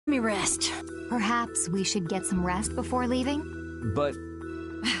me rest. Perhaps we should get some rest before leaving? But...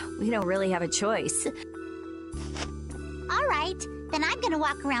 We don't really have a choice. All right, then I'm gonna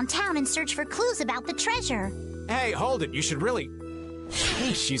walk around town and search for clues about the treasure. Hey, hold it. You should really...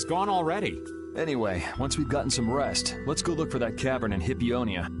 She's gone already. Anyway, once we've gotten some rest, let's go look for that cavern in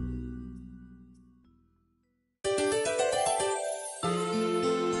Hippionia.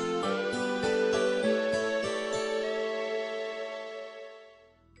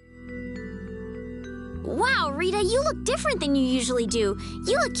 Wow, Rita, you look different than you usually do.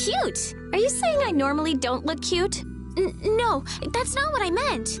 You look cute. Are you saying I normally don't look cute? No, that's not what I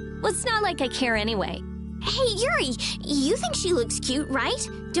meant. Well, it's not like I care anyway. Hey, Yuri, you think she looks cute, right?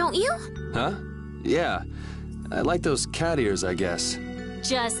 Don't you? Huh? Yeah. I like those cat ears, I guess.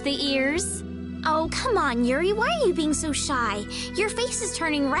 Just the ears? Oh, come on, Yuri, why are you being so shy? Your face is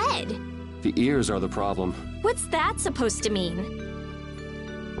turning red. The ears are the problem. What's that supposed to mean?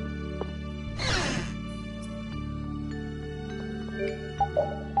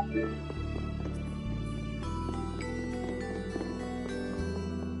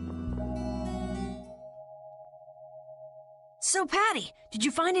 So, Patty, did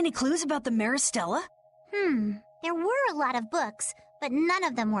you find any clues about the Maristella? There were a lot of books, but none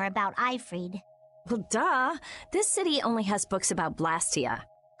of them were about Ifrid. Well, duh. This city only has books about Blastia.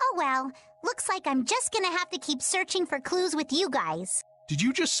 Oh well, looks like I'm just gonna have to keep searching for clues with you guys. Did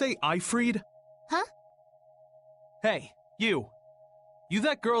you just say Ifrid? Huh? Hey, you. You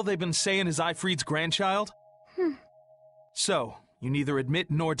that girl they've been saying is Ifrid's grandchild? So, you neither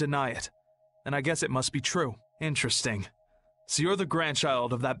admit nor deny it. And I guess it must be true. Interesting. So you're the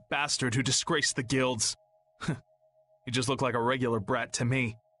grandchild of that bastard who disgraced the guilds. You just look like a regular brat to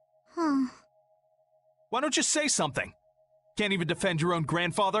me. Why don't you say something? Can't even defend your own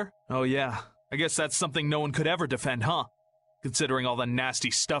grandfather? Oh yeah, I guess that's something no one could ever defend, huh? Considering all the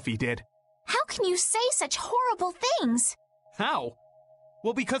nasty stuff he did. How can you say such horrible things? How?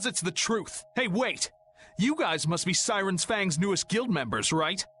 Well, because it's the truth. Hey, wait! You guys must be Siren's Fang's newest guild members,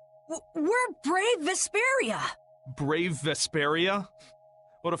 right? We're Brave Vesperia. Brave Vesperia?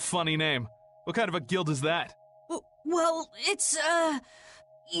 What a funny name. What kind of a guild is that? Well, it's,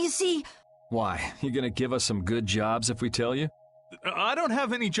 you see... Why? You gonna give us some good jobs if we tell you? I don't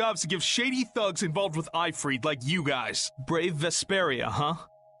have any jobs to give shady thugs involved with Ifrid like you guys. Brave Vesperia, huh?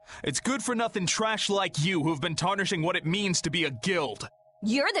 It's good-for-nothing trash like you who've been tarnishing what it means to be a guild.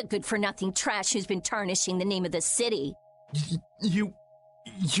 You're the good-for-nothing trash who's been tarnishing the name of the city.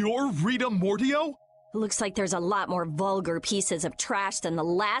 You're Rita Mortio? Looks like there's a lot more vulgar pieces of trash than the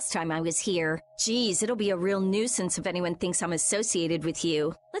last time I was here. Geez, it'll be a real nuisance if anyone thinks I'm associated with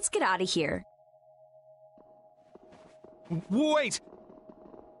you. Let's get out of here. Wait!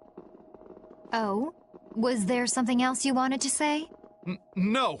 Oh? Was there something else you wanted to say?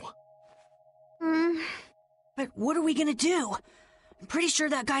 No. But what are we gonna do? I'm pretty sure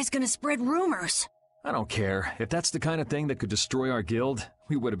that guy's gonna spread rumors. I don't care. If that's the kind of thing that could destroy our guild,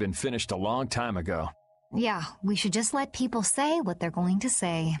 we would have been finished a long time ago. Yeah, we should just let people say what they're going to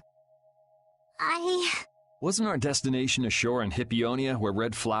say. Wasn't our destination a shore in Hippionia where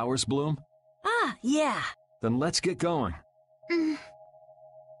red flowers bloom? Ah, yeah. Then let's get going.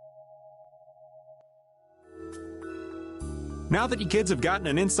 Now that you kids have gotten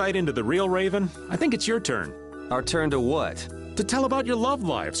an insight into the real Raven, I think it's your turn. Our turn to what? To tell about your love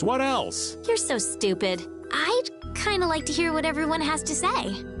lives. What else? You're so stupid. I'd kind of like to hear what everyone has to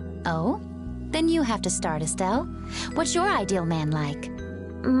say. Oh? Then you have to start, Estelle. What's your ideal man like?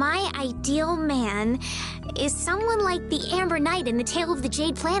 My ideal man is someone like the Amber Knight in The Tale of the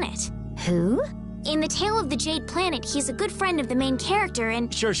Jade Planet. Who? In The Tale of the Jade Planet, he's a good friend of the main character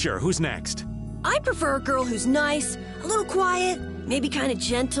and... Sure. Who's next? I prefer a girl who's nice, a little quiet, maybe kind of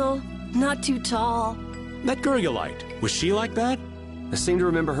gentle, not too tall. That girl you liked. Was she like that? I seem to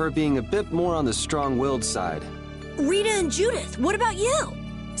remember her being a bit more on the strong-willed side. Rita and Judith, what about you?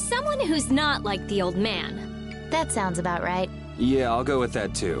 Someone who's not like the old man. That sounds about right. Yeah, I'll go with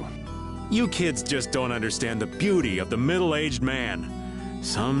that too. You kids just don't understand the beauty of the middle-aged man.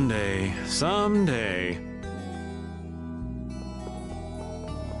 Someday.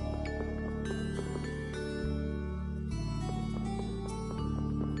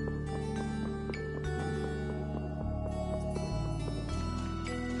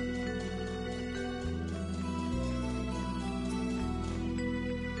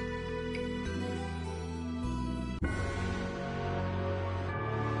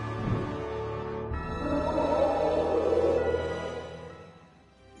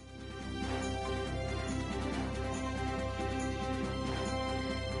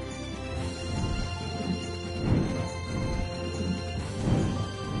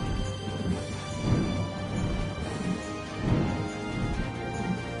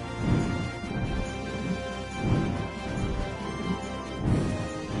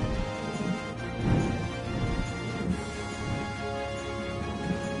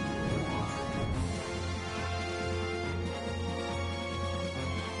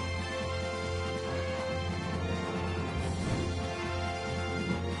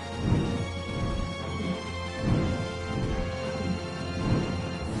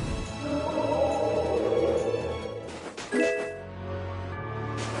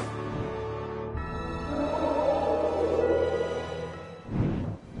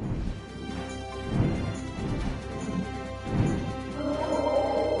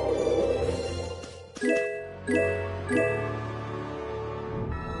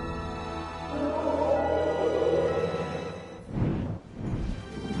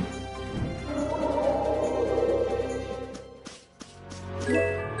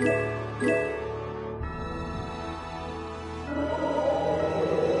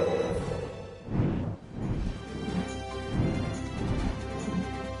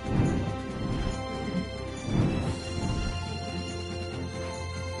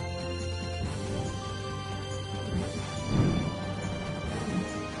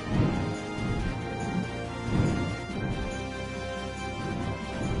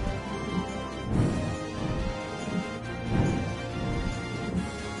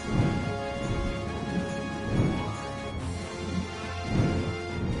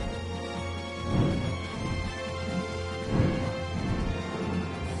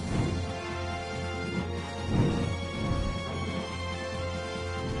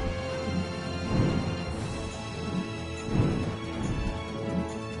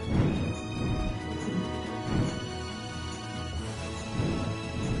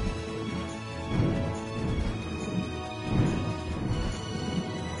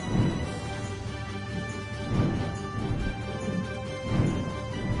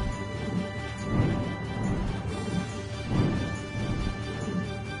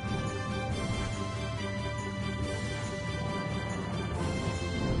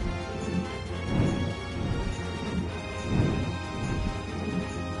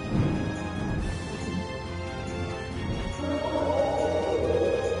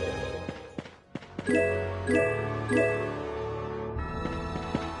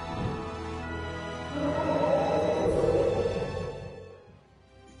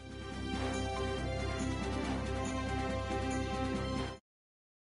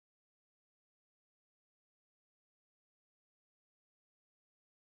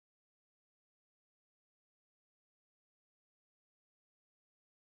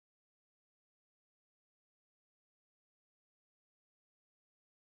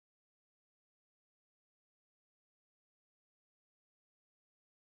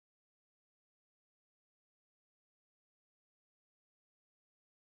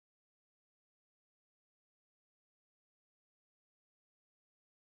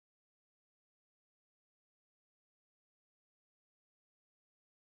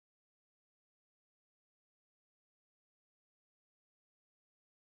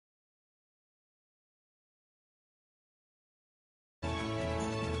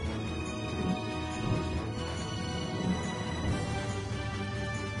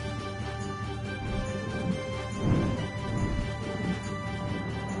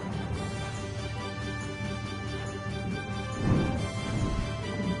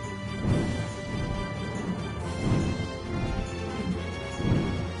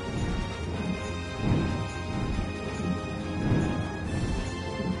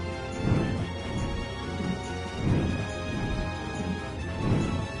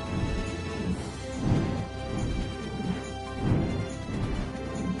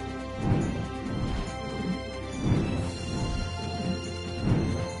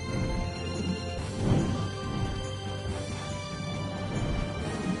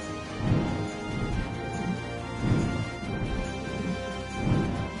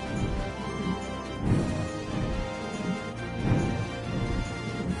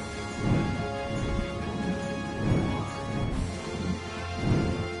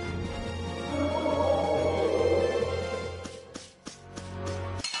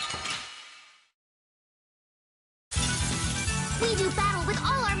 do battle with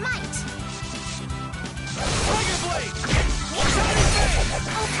all our might! Tiger Blade!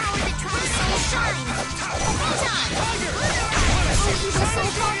 Oh, power that drives soul shine! Photon! Oh, evil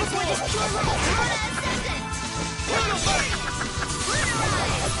soul fall before this pure light! Luna Ascendant! Luna Blade! Luna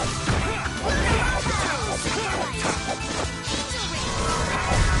Rise! Luna Repels! Angel Ring!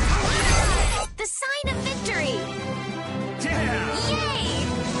 The sign of victory! Yeah! Yay!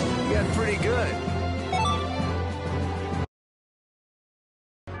 You got pretty good.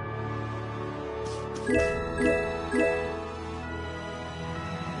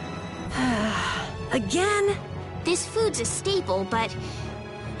 Again? This food's a staple, but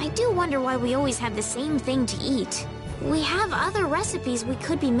I do wonder why we always have the same thing to eat. We have other recipes we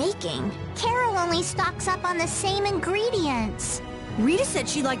could be making. Carol only stocks up on the same ingredients. Rita said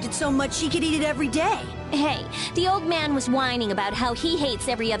she liked it so much she could eat it every day. Hey, the old man was whining about how he hates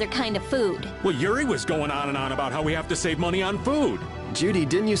every other kind of food. Well, Yuri was going on and on about how we have to save money on food. Judy,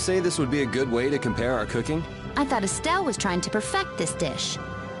 didn't you say this would be a good way to compare our cooking? I thought Estelle was trying to perfect this dish.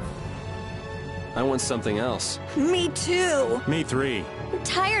 I want something else. Me too. Me three. I'm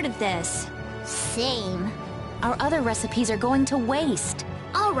tired of this. Same. Our other recipes are going to waste.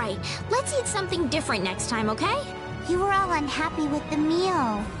 All right, let's eat something different next time, okay? You were all unhappy with the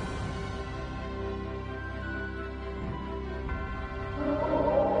meal.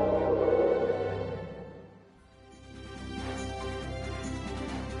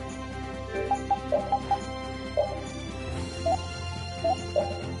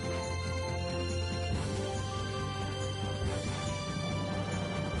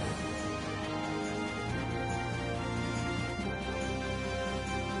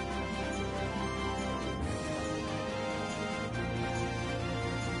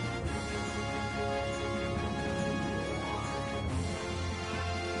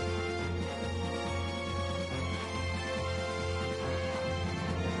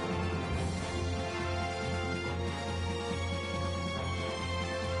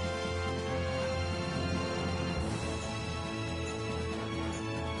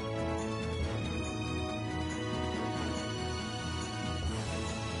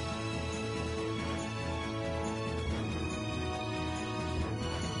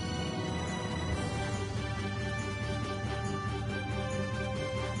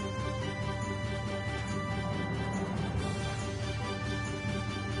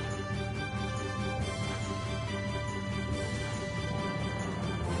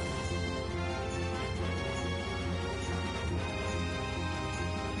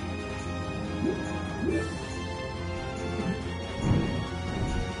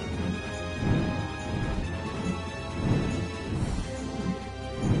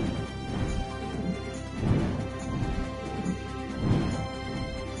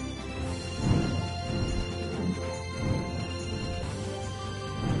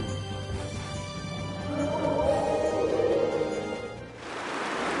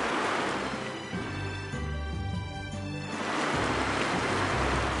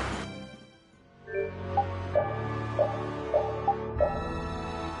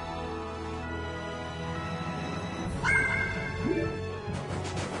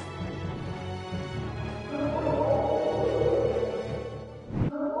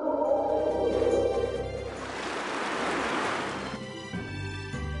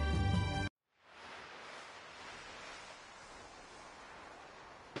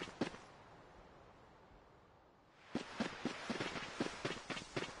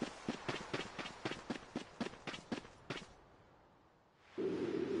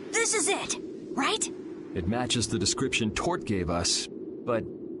 This is it, right? It matches the description Tort gave us, but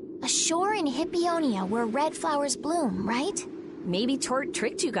A shore in Hippionia where red flowers bloom, right? Maybe Tort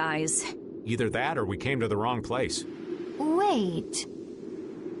tricked you guys. Either that or we came to the wrong place. Wait.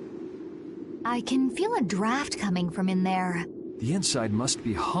 I can feel a draft coming from in there. the inside must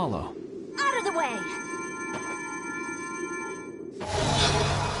be hollow. Out of the way!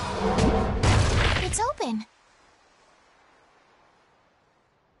 It's open.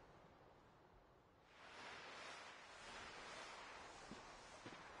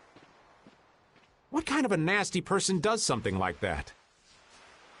 What kind of a nasty person does something like that?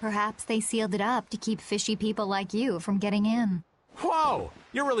 Perhaps they sealed it up to keep fishy people like you from getting in. Whoa!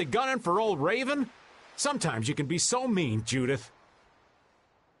 You're really gunning for old Raven? Sometimes you can be so mean, Judith.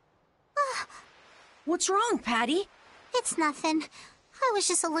 What's wrong, Patty? It's nothing. I was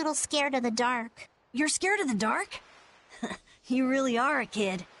just a little scared of the dark. You're scared of the dark? You really are a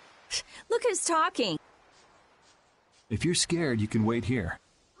kid. Look who's talking. If you're scared, you can wait here.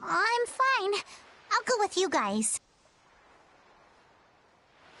 I'm fine. I'll go with you guys.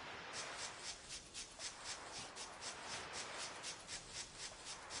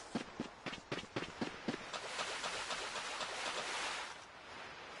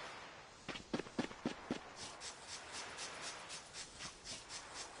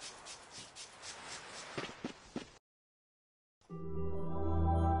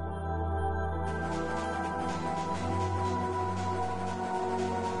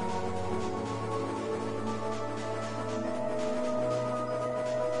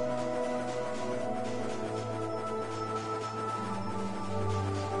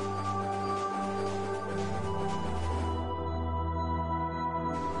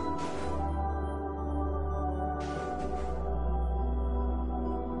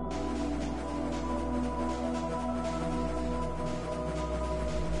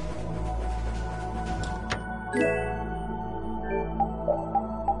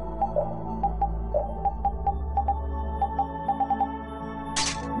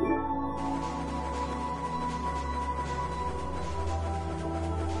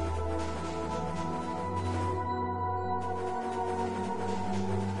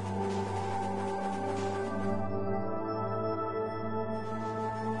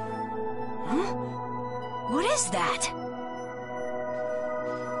 What is that?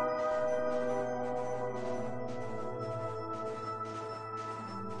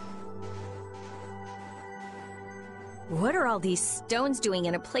 What are all these stones doing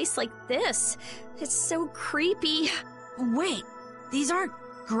in a place like this? It's so creepy. Wait, these aren't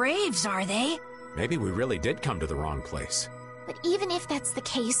graves, are they? Maybe we really did come to the wrong place. But even if that's the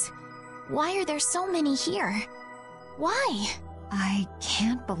case, why are there so many here? Why? I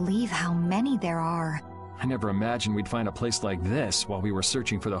can't believe how many there are. I never imagined we'd find a place like this while we were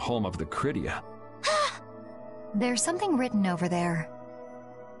searching for the home of the Critia. There's something written over there.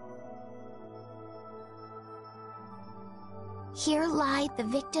 Here lie the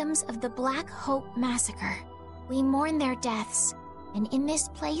victims of the Black Hope Massacre. We mourn their deaths, and in this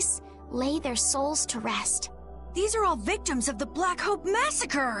place lay their souls to rest. These are all victims of the Black Hope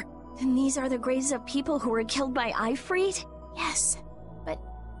Massacre! And these are the graves of people who were killed by Ifrit? Yes, but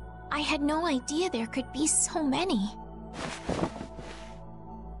I had no idea there could be so many.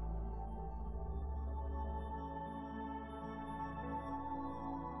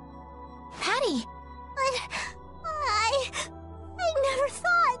 Patty! I never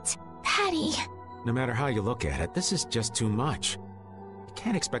thought! Patty! No matter how you look at it, this is just too much. You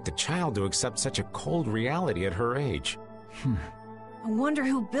can't expect a child to accept such a cold reality at her age. I wonder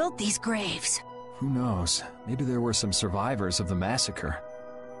who built these graves. Who knows? Maybe there were some survivors of the massacre.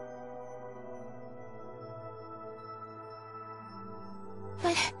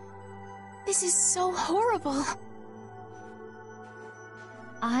 But this is so horrible.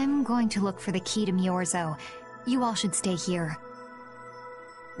 I'm going to look for the key to Myorzo. You all should stay here.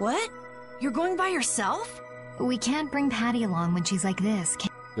 What? You're going by yourself? We can't bring Patty along when she's like this.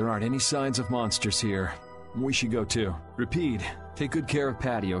 There aren't any signs of monsters here. We should go too. Repeat, take good care of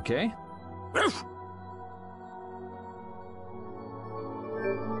Patty, okay?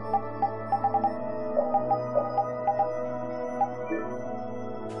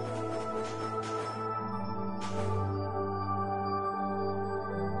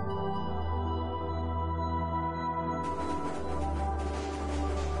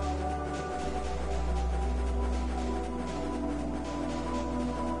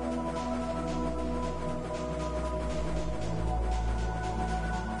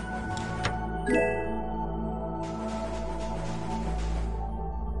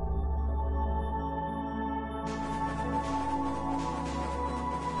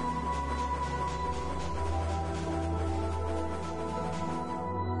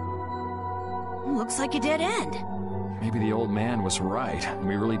 Looks like a dead end. Maybe the old man was right, and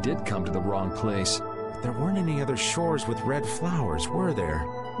we really did come to the wrong place. But there weren't any other shores with red flowers, were there?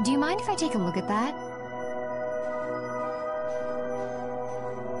 Do you mind if I take a look at that?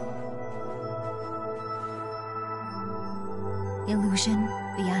 Illusion,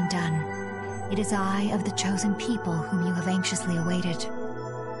 be undone. It is I of the chosen people whom you have anxiously awaited.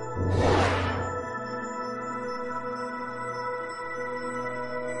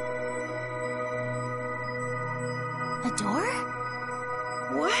 A door?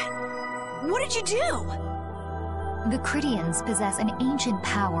 What? What did you do? The Critians possess an ancient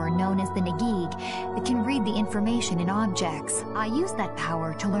power known as the Negig that can read the information in objects. I used that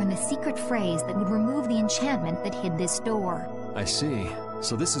power to learn the secret phrase that would remove the enchantment that hid this door. I see.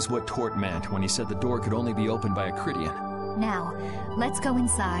 So this is what Tort meant when he said the door could only be opened by a Critian. Now, let's go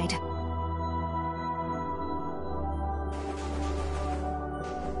inside.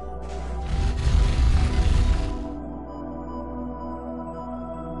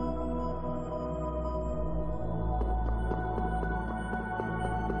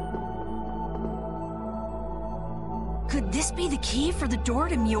 Could this be the key for the door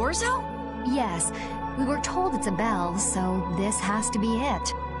to Myorzo? Yes, we were told it's a bell, so this has to be it.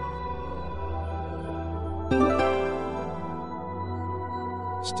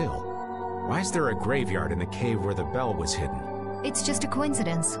 Still, why is there a graveyard in the cave where the bell was hidden? It's just a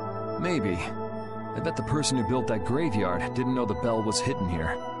coincidence. Maybe. I bet the person who built that graveyard didn't know the bell was hidden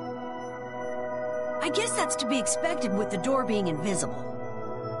here. I guess that's to be expected with the door being invisible.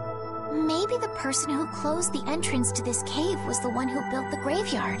 Maybe the person who closed the entrance to this cave was the one who built the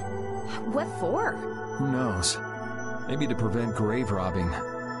graveyard. What for? Who knows? Maybe to prevent grave robbing.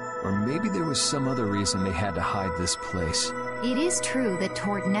 Or maybe there was some other reason they had to hide this place. It is true that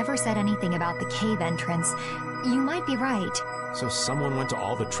Tort never said anything about the cave entrance. You might be right. So someone went to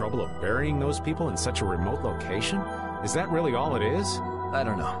all the trouble of burying those people in such a remote location? Is that really all it is? I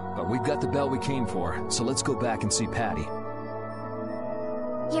don't know, but we've got the bell we came for, so let's go back and see Patty.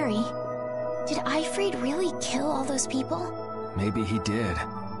 Yuri, did Ifrit really kill all those people? Maybe he did.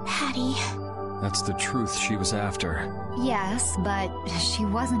 Patty, That's the truth she was after. Yes, but she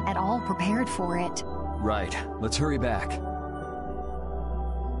wasn't at all prepared for it. Right. Let's hurry back.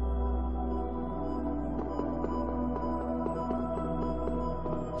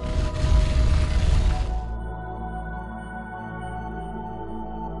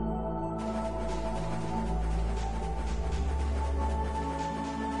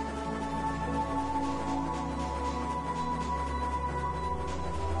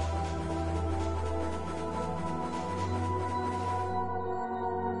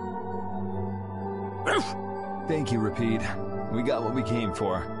 Thank you, Rapide. We got what we came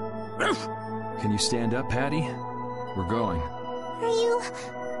for. Can you stand up, Patty? We're going. Are you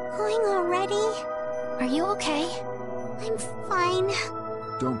going already? Are you okay? I'm fine.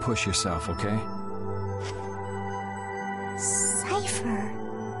 Don't push yourself, okay?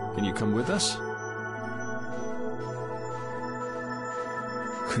 Cypher. Can you come with us?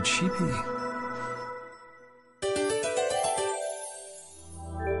 Could she be?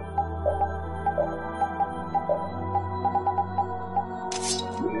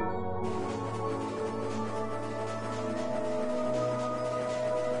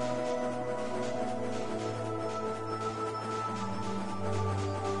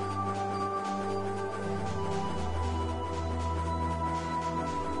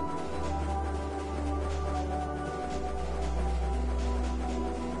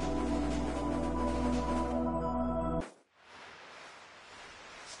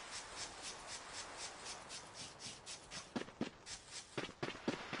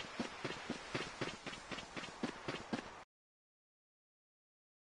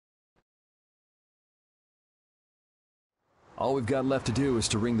 All we've got left to do is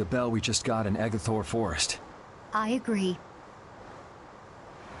to ring the bell we just got in Agathor Forest. I agree.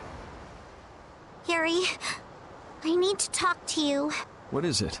 Yuri, I need to talk to you. What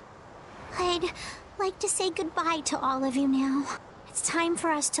is it? I'd like to say goodbye to all of you now. It's time for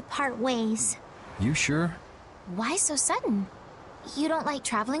us to part ways. You sure? Why so sudden? You don't like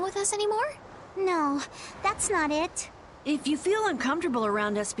traveling with us anymore? No, that's not it. If you feel uncomfortable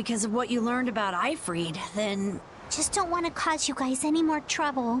around us because of what you learned about Ifried, then... Just don't want to cause you guys any more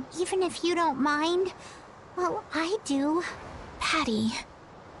trouble, even if you don't mind. Well, I do. Patty,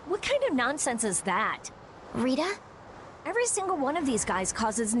 what kind of nonsense is that? Rita? Every single one of these guys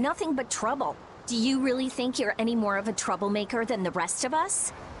causes nothing but trouble. Do you really think you're any more of a troublemaker than the rest of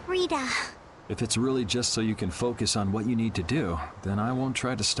us? Rita. If it's really just so you can focus on what you need to do, then I won't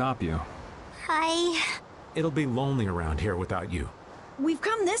try to stop you. It'll be lonely around here without you. We've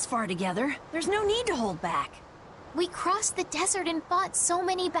come this far together. There's no need to hold back. We crossed the desert and fought so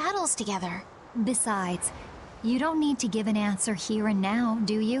many battles together. Besides, you don't need to give an answer here and now,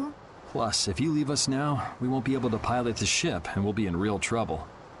 do you? Plus, if you leave us now, we won't be able to pilot the ship and we'll be in real trouble.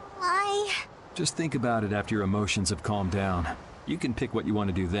 Just think about it after your emotions have calmed down. You can pick what you want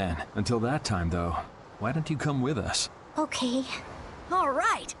to do then. Until that time, though, why don't you come with us? Okay. All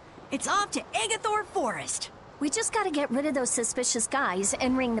right. It's off to Agathor Forest. We just gotta get rid of those suspicious guys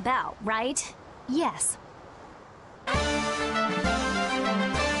and ring the bell, right? Yes. Do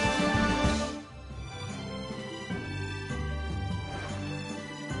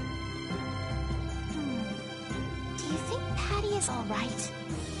you think Patty is all right?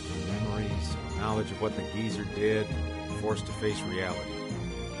 Memories, knowledge of what the geezer did, forced to face reality.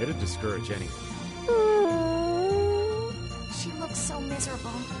 It'd discourage anyone. She looks so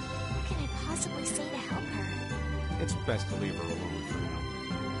miserable. What can I possibly say to help her? It's best to leave her alone for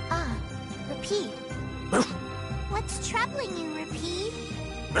now. Rapide. What's troubling you, Rapide?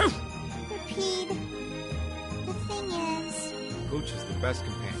 Rapide. The thing is... Pooch is the best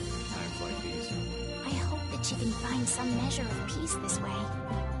companion in times like these. I hope that she can find some measure of peace this way.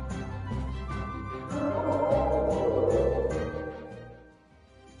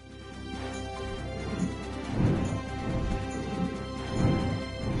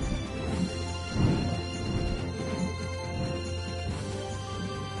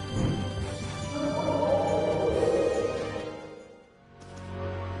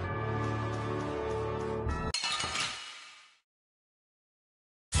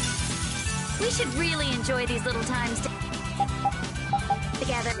 We should really enjoy these little times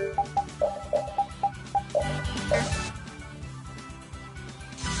together.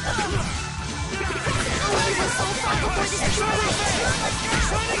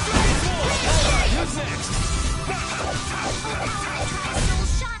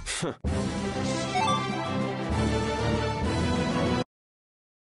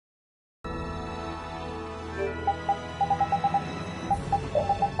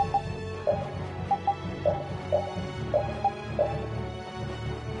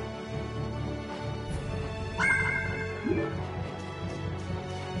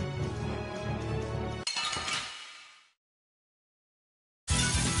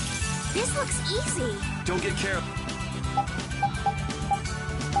 This looks easy. Don't get careless.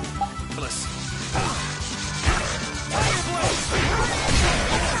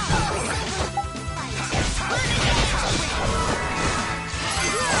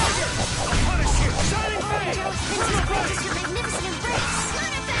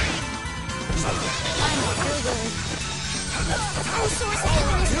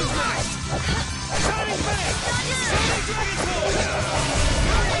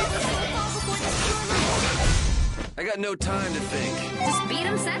 I got no time to think. Just beat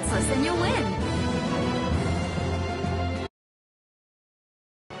him senseless and you'll win.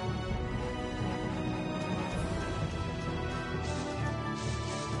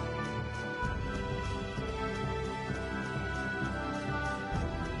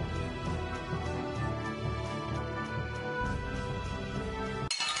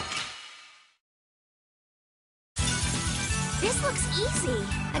 This looks easy.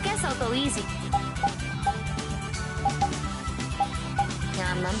 I guess I'll go easy.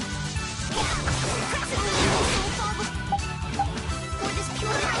 Yum.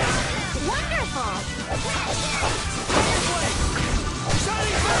 Wonderful!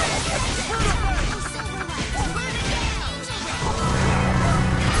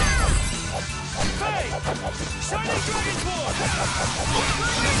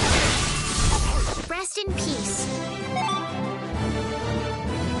 Rest in peace.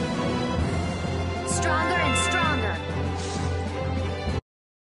 Stronger and stronger.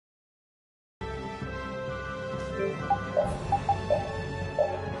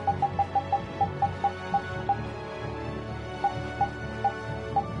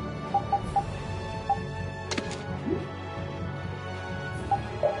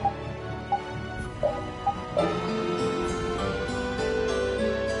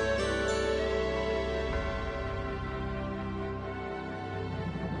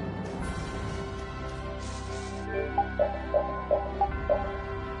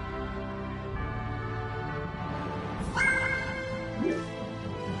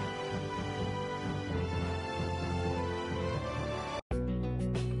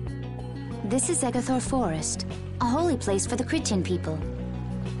 This is Egathor Forest, a holy place for the Christian people.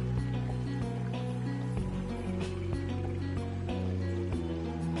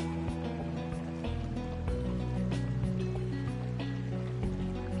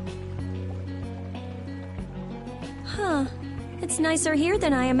 Huh. It's nicer here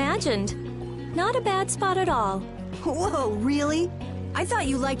than I imagined. Not a bad spot at all. Whoa, really? I thought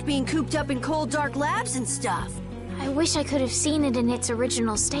you liked being cooped up in cold, dark labs and stuff. I wish I could have seen it in its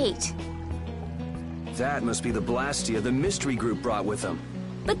original state. That must be the Blastia the mystery group brought with them.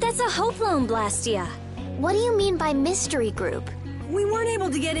 But that's a Hope Loan Blastia. What do you mean by mystery group? We weren't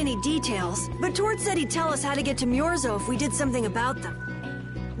able to get any details, but Tord said he'd tell us how to get to Myorzo if we did something about them.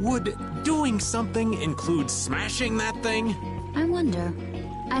 Would doing something include smashing that thing? I wonder.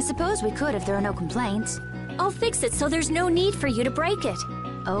 I suppose we could if there are no complaints. I'll fix it so there's no need for you to break it.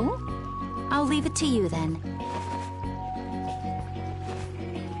 Oh? I'll leave it to you then.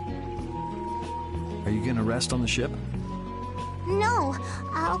 Are you gonna rest on the ship? No,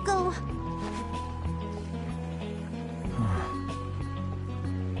 I'll go...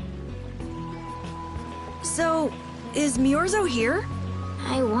 So, is Myorzo here?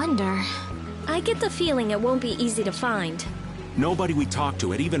 I wonder... I get the feeling it won't be easy to find. Nobody we talked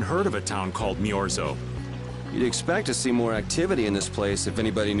to had even heard of a town called Myorzo. You'd expect to see more activity in this place if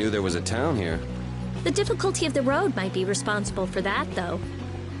anybody knew there was a town here. The difficulty of the road might be responsible for that, though.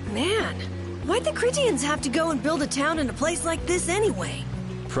 Man, why'd the Critians have to go and build a town in a place like this anyway?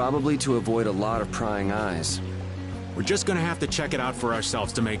 Probably to avoid a lot of prying eyes. We're just gonna have to check it out for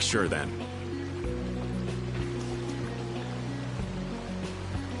ourselves to make sure then.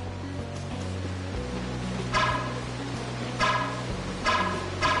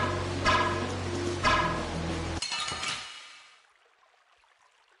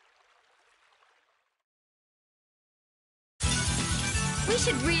 We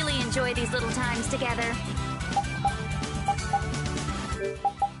should really enjoy these little times together.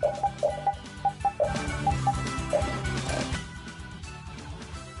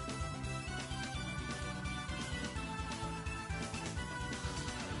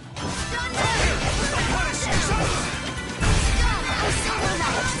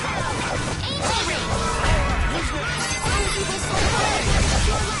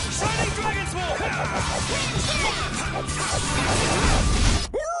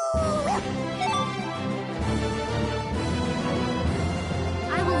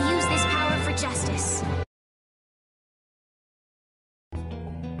 I will use this power for justice.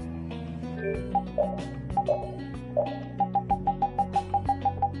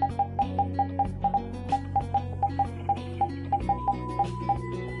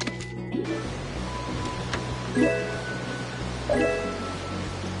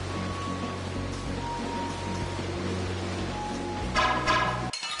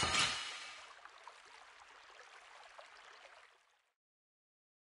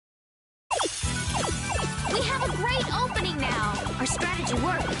 strategy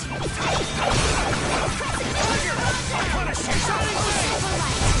worked.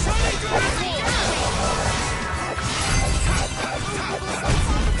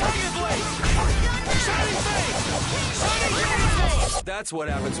 That's what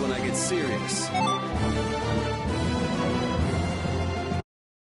happens when I get serious.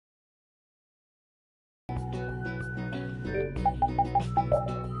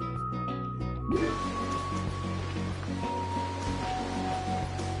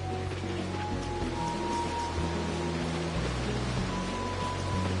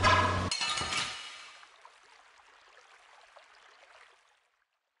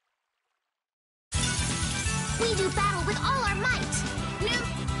 We do battle with all our might.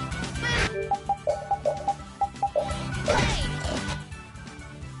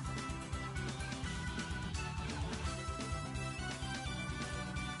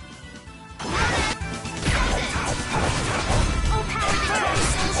 Oh, power that drives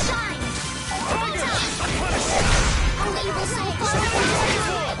soul shine. Oh, evil soul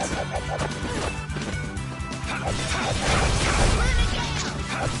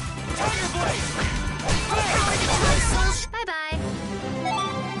Bye-bye.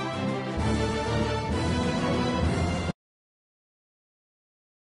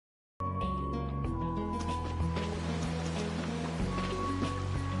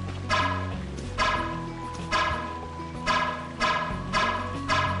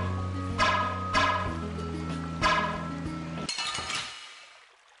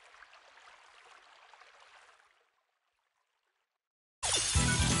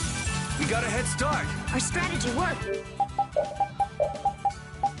 We got a head start. Our strategy worked.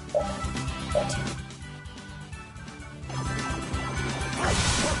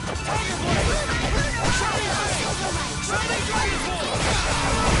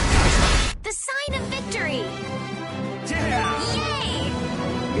 The sign of victory! Yeah! Yay!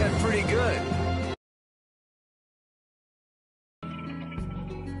 You got pretty good.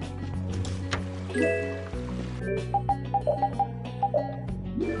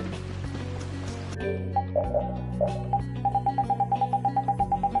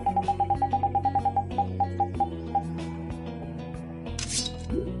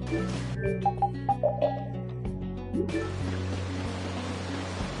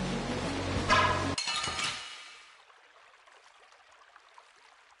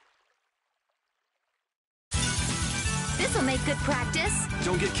 This'll make good practice.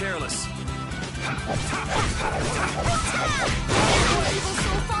 Don't get careless. Evil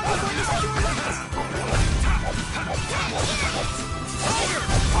soul fall before this pure light! Tiger!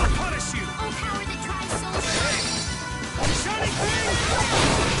 I'll punish you! Oh, power that drives soul shine! Shining Thing!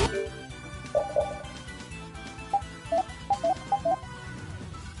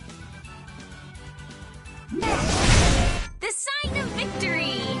 The sign of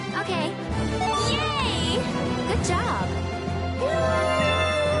victory! Okay. Yay! Good job.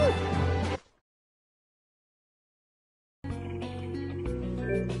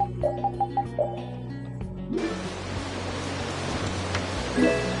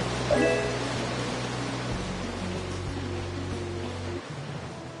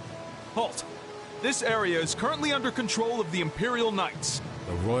 Halt! This area is currently under control of the Imperial Knights.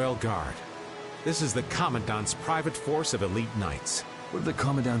 The Royal Guard. This is the Commandant's private force of elite knights. What are the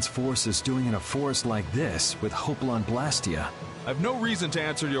Commandant's forces doing in a forest like this with Hopalon Blastia? I have no reason to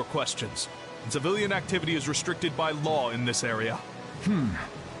answer your questions, and civilian activity is restricted by law in this area.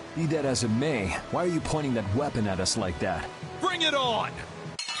 Be that as it may, why are you pointing that weapon at us like that? Bring it on!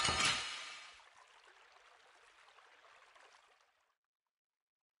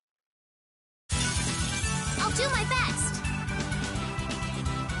 I'll do my best!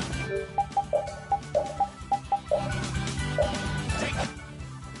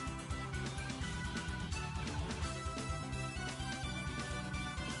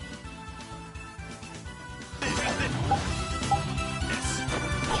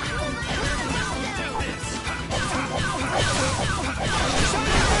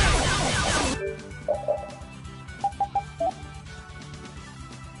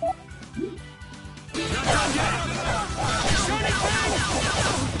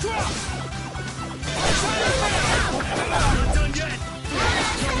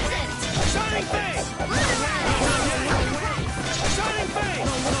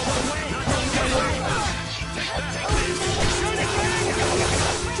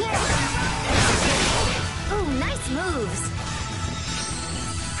 Ooh, nice moves.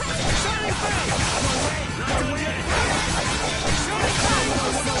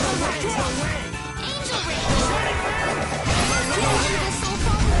 Angel Ring! Evil soul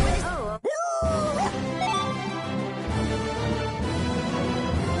fall before this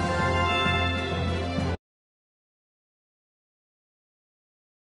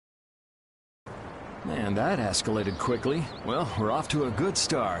Man, that escalated quickly. Well, we're off to a good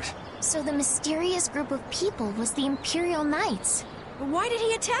start. So the mysterious group of people was the Imperial Knights. Why did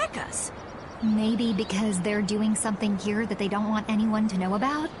he attack us? Maybe because they're doing something here that they don't want anyone to know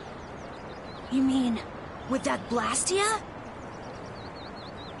about? You mean, with that Blastia?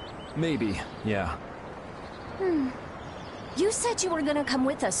 Maybe, yeah. You said you were gonna come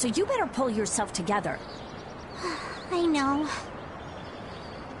with us, so you better pull yourself together. I know.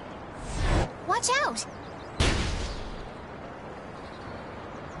 Watch out!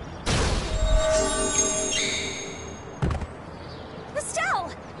 Estelle!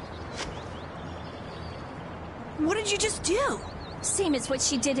 What did you just do? Same as what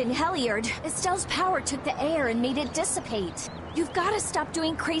she did in Heliard. Estelle's power took the air and made it dissipate. You've gotta stop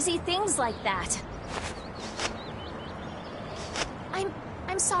doing crazy things like that.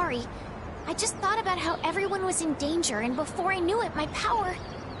 I'm sorry. I just thought about how everyone was in danger, and before I knew it, my power...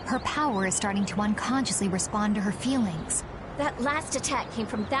 Her power is starting to unconsciously respond to her feelings. That last attack came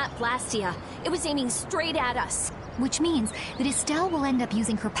from that Blastia. It was aiming straight at us. Which means that Estelle will end up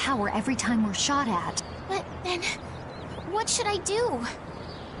using her power every time we're shot at. But then... what should I do?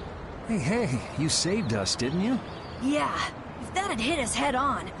 Hey, you saved us, didn't you? Yeah, if that had hit us head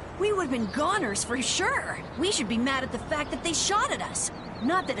on, we would have been goners for sure. We should be mad at the fact that they shot at us.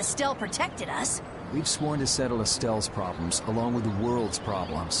 Not that Estelle protected us. We've sworn to settle Estelle's problems, along with the world's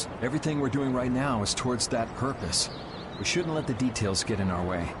problems. Everything we're doing right now is towards that purpose. We shouldn't let the details get in our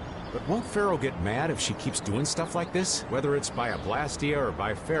way. But won't Pharaoh get mad if she keeps doing stuff like this? Whether it's by a Blastia or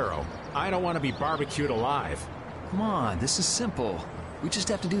by Pharaoh. I don't want to be barbecued alive. Come on, this is simple. We just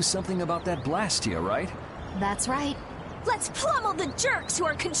have to do something about that Blastia, right? That's right. Let's pummel the jerks who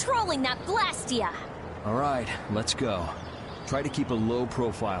are controlling that Blastia! All right, let's go. Try to keep a low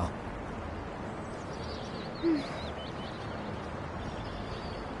profile.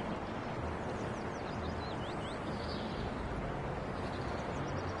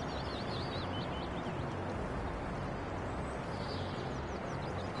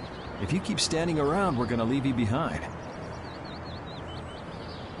 If you keep standing around, we're gonna leave you behind.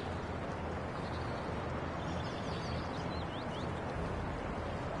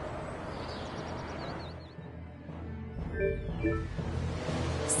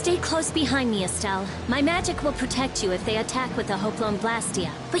 Stay close behind me, Estelle. My magic will protect you if they attack with the Hopelone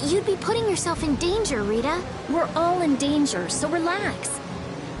Blastia. But you'd be putting yourself in danger, Rita. We're all in danger, so relax.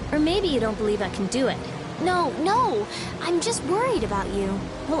 Or maybe you don't believe I can do it. No. I'm just worried about you.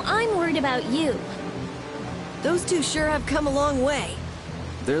 Well, I'm worried about you. Those two sure have come a long way.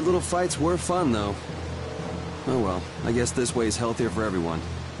 Their little fights were fun, though. Oh well, I guess this way's healthier for everyone.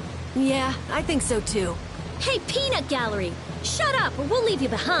 Yeah, I think so too. Hey, Peanut Gallery! Shut up, or we'll leave you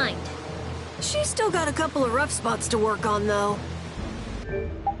behind. She's still got a couple of rough spots to work on, though.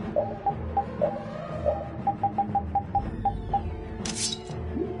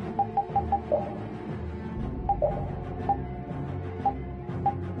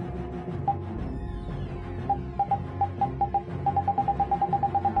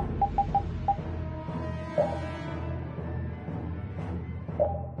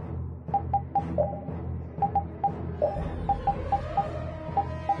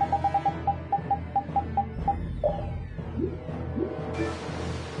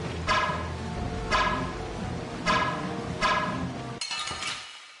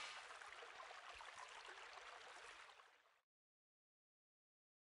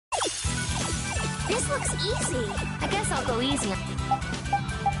 This looks easy. I guess I'll go easier.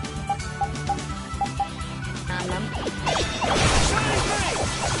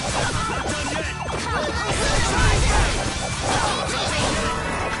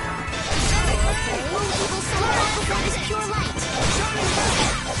 Evil soul fall before this pure light.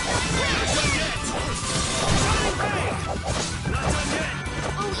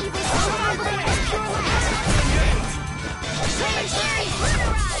 Oh, evil soul fall before this pure light.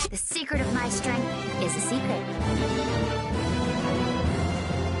 The secret of my strength is a secret.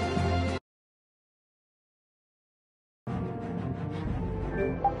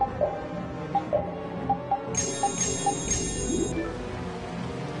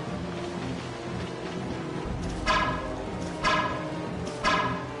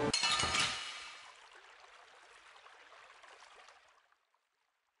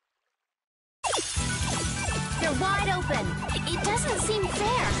 They're wide open. It doesn't seem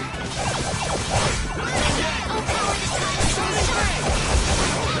fair. Oh, power to time, soul shine.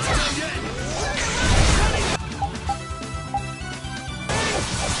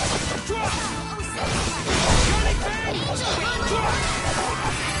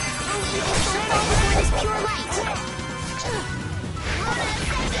 Oh, evil soul fall before this pure light.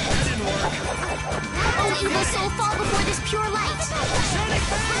 soul fall before this pure light.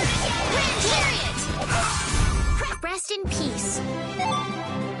 Grand chariot! Rest in peace.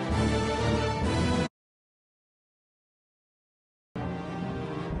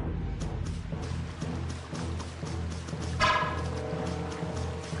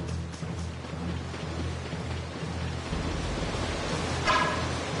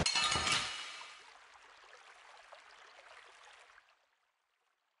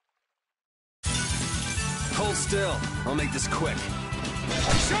 Hold still. I'll make this quick.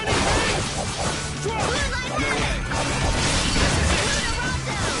 Shining Blue light ahead!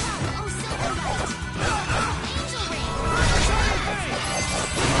 Oh, Silver Light! Angel Ring!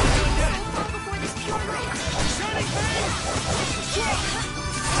 Soul fall before this pure light.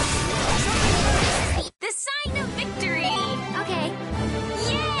 The sign of victory! Okay,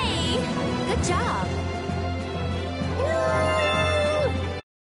 Yay! good job.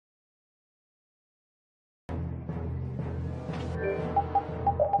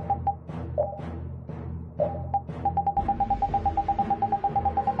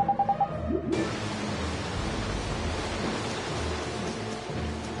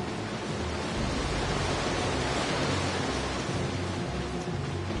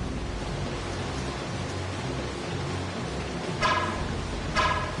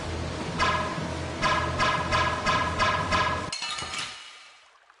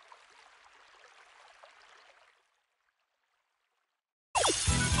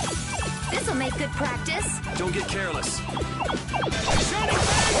 This'll make good practice. Don't get careless. Starstroke!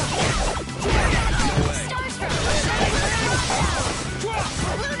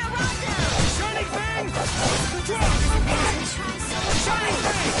 Luna Rondo! Shining Fang! Shining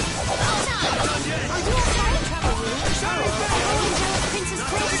Fang! Are you okay? Trouble you? Shining Fang! Angelic Princess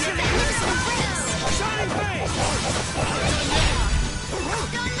plays her magnificent grace! Shining Fang!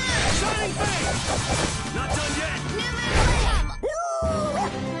 Done now! Shining Fang! Not done yet! New move!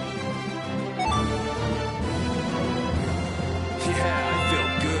 Yeah, I feel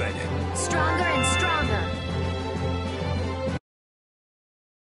good. Stronger and stronger.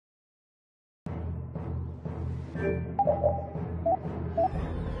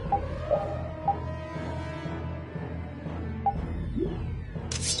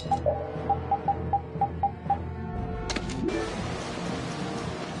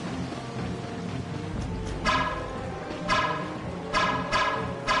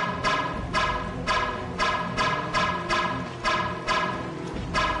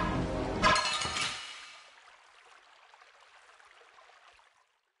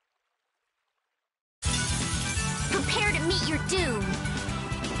 Prepare to meet your doom!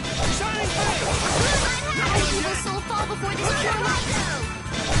 Shining Fang! Blue light ahead! Evil soul fall before this pure light!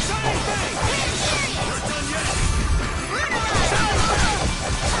 Shining Fang! Grand chariot! Not done yet! Luna Rondo!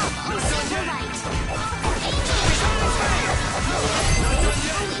 Oh, Silver Light! Angel Ring!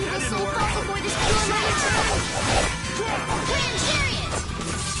 Oh, evil soul fall before this pure light! Grand chariot!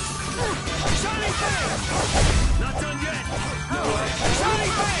 Shining Fang! Not done yet!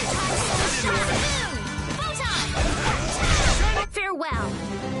 Shining Fang! Shot moon! Photon! Farewell.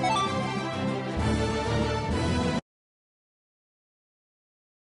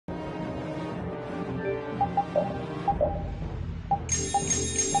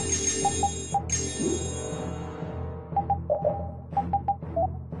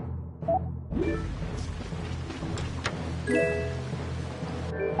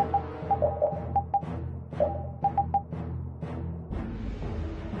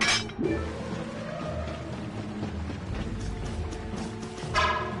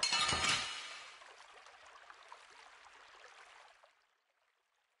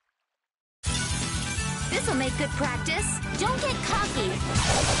 This'll make good practice. Don't get cocky!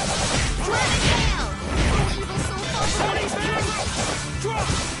 Dragon Tail! Oh, evil soul fall before this pure light!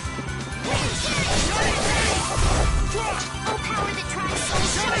 Grand chariot! Oh, power that tries soul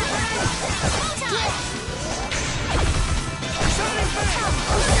shine! Photon!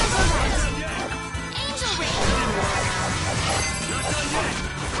 Silver Light! Angel Ring!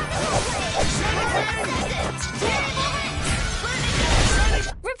 Ascendant!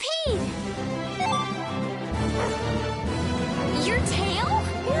 Repeat. Your tail?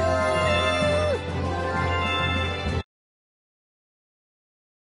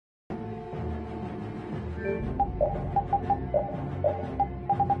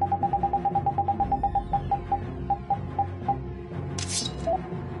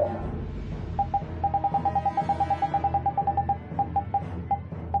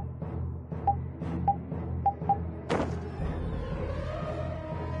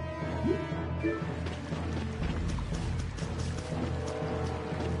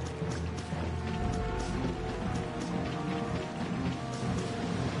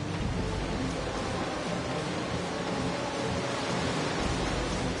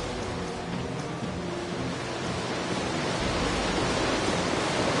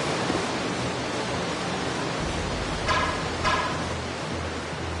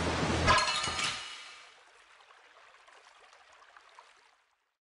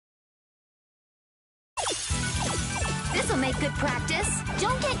 This'll make good practice.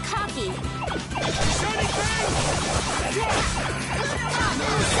 Don't get cocky. Sonic Bang!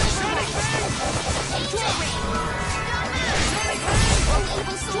 Angel Ring! Oh,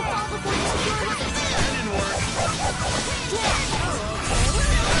 evil soul, fall before this pure light! That didn't work.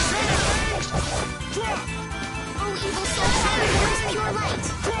 Oh, evil soul, fall before this pure light!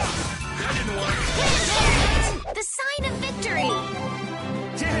 That didn't work. The sign of victory!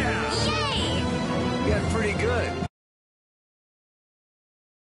 Yeah! Yay! You got pretty good.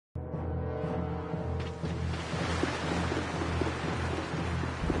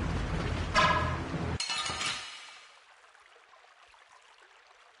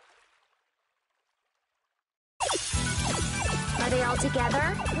 Are they all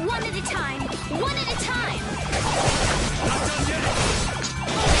together? One at a time! One at a time! Not done yet.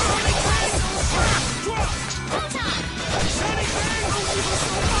 Photon! Sonic Bang! Oh, evil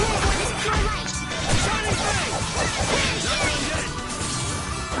soul, fall before this pure light! Sonic Bang! Not done yet.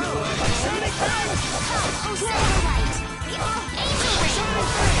 Sonic Bang! Oh, silver light! Angel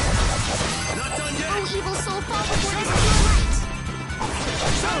Ring! Not done yet. Oh, evil soul, fall before this pure light!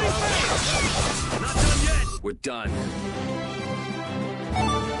 Sonic Bang! Not done yet. We're done.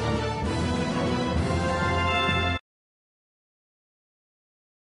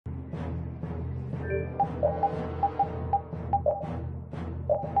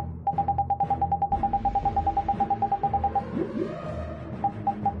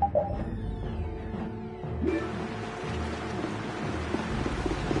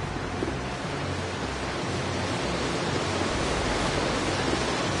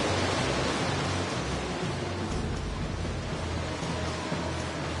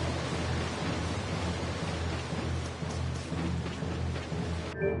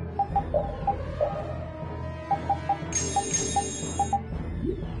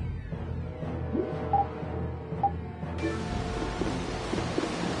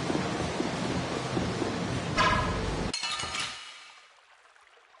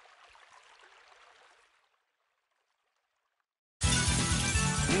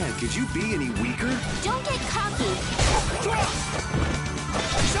 Man, could you be any weaker? Don't get cocky!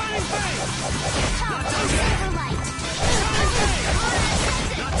 Sonic Bang! Come, oh, silver light!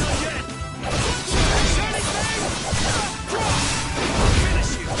 Not done yet. Sonic Bang!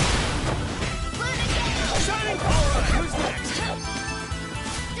 Finish you. Sonic. All right, who's next?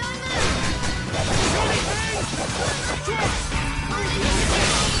 Sonic Bang!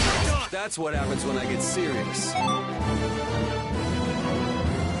 That's what happens when I get serious.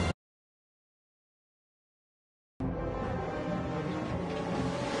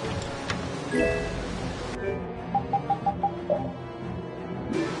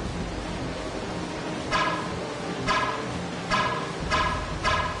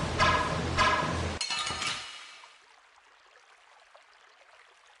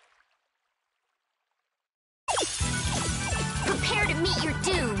 Prepare to meet your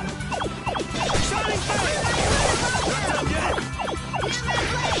doom! Sonic Bang! Not done yet.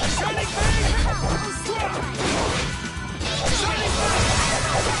 Sonic Bang! Oh, silver light! Sonic Bang!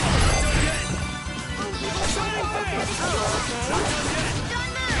 Not done yet. Oh, evil soul, Sonic fall Bang! before this pure light! Not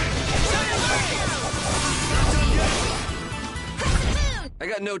done yet. Sonic Bang! Not done yet. I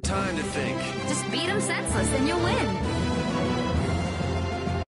got no time to think. Just beat him senseless and you'll win.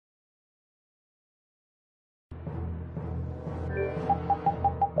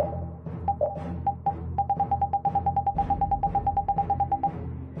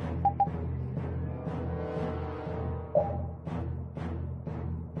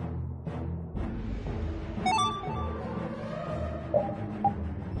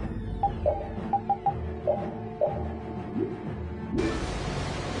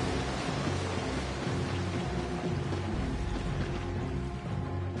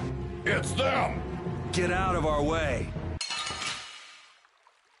 It's them! Get out of our way.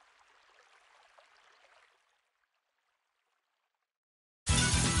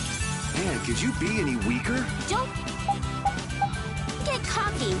 Man, could you be any weaker? Don't get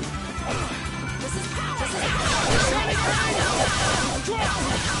cocky! This is power!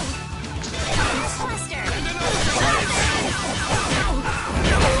 Cluster!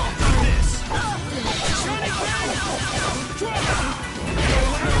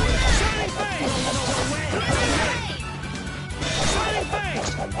 Sonic Bang!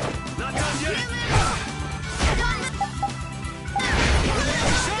 Not done yet.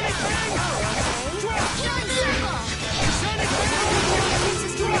 Sonic Bang! Healing circle! Sonic Bang!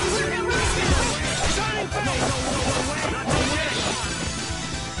 Sonic Bang! Not done yet.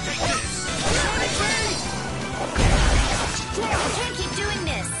 Take this. Sonic Bang!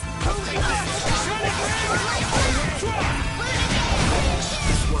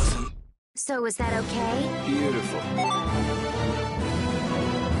 So is that okay? Beautiful.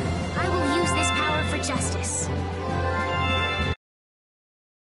 I will use this power for justice.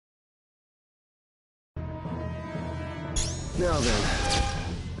 Now then,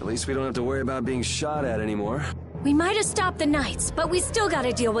 at least we don't have to worry about being shot at anymore. We might have stopped the Knights, but we still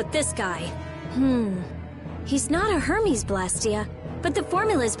gotta deal with this guy. He's not a Hermes Blastia, but the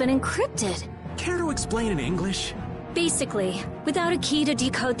formula's been encrypted. Care to explain in English? Basically, without a key to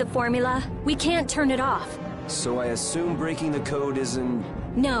decode the formula, we can't turn it off. So I assume breaking the code isn't...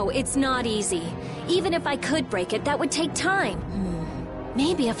 No, it's not easy. Even if I could break it, that would take time.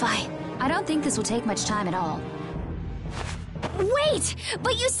 Maybe if I don't think this will take much time at all. Wait!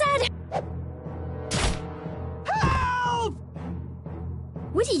 But you said... Help!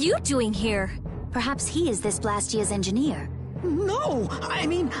 What are you doing here? Perhaps he is this Blastia's engineer. No! I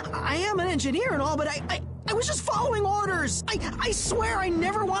mean, I am an engineer and all, but I was just following orders! I swear I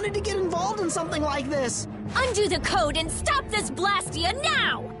never wanted to get involved in something like this! Undo the code and stop this Blastia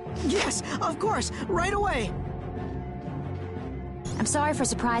now! Yes, of course, right away! I'm sorry for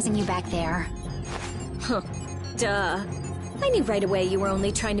surprising you back there. Huh. Duh. I knew right away you were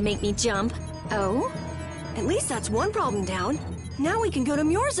only trying to make me jump. Oh? At least that's one problem down. Now we can go to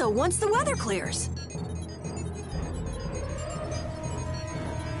Myorzo once the weather clears.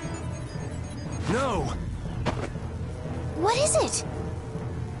 No! What is it?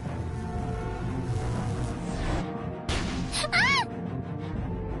 Ah!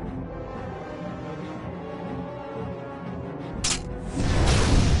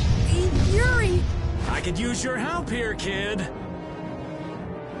 Yuri! I could use your help here, kid.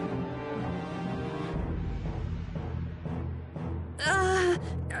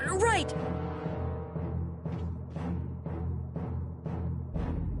 Right.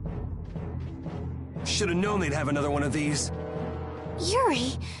 Should have known they'd have another one of these.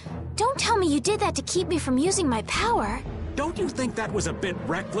 Yuri, don't tell me you did that to keep me from using my power. Don't you think that was a bit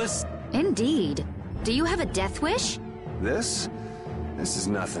reckless? Indeed. Do you have a death wish? This? This is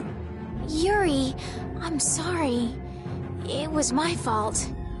nothing. Yuri, I'm sorry. It was my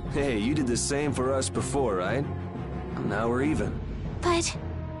fault. Hey, you did the same for us before, right? Now we're even. But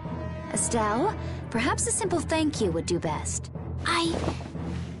Estelle, perhaps a simple thank you would do best.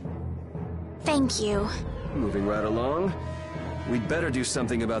 Thank you. Moving right along. We'd better do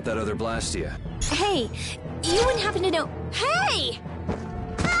something about that other Blastia. Hey, you wouldn't happen to know... Hey!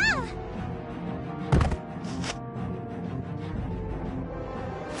 Ah!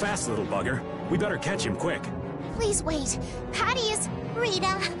 Fast, little bugger. We better catch him quick. Please wait. Patty is...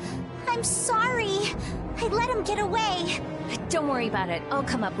 Rita, I'm sorry. I let him get away. Don't worry about it. I'll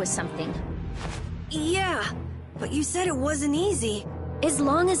come up with something. Yeah, but you said it wasn't easy. As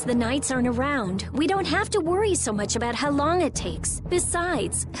long as the Knights aren't around, we don't have to worry so much about how long it takes.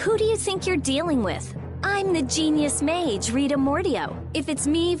 Besides, who do you think you're dealing with? I'm the genius mage, Rita Mordio. If it's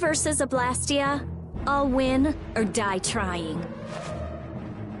me versus a Blastia, I'll win or die trying.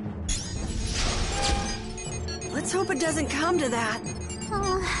 Let's hope it doesn't come to that.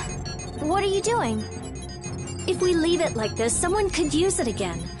 What are you doing? If we leave it like this, someone could use it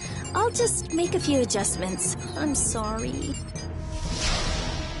again. I'll just make a few adjustments. I'm sorry.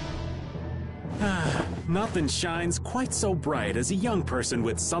 Nothing shines quite so bright as a young person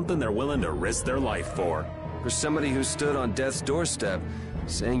with something they're willing to risk their life for. For somebody who stood on death's doorstep,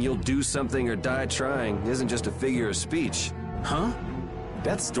 saying you'll do something or die trying isn't just a figure of speech. Huh?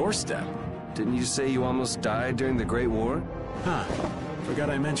 Death's doorstep? Didn't you say you almost died during the Great War? Huh. Forgot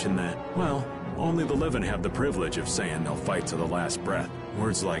I mentioned that. Well, only the living have the privilege of saying they'll fight to the last breath.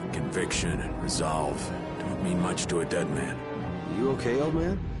 Words like conviction and resolve don't mean much to a dead man. You okay, old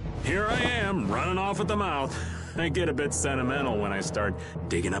man? Here I am, running off at the mouth. I get a bit sentimental when I start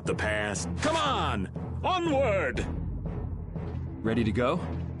digging up the past. Come on! Onward! Ready to go?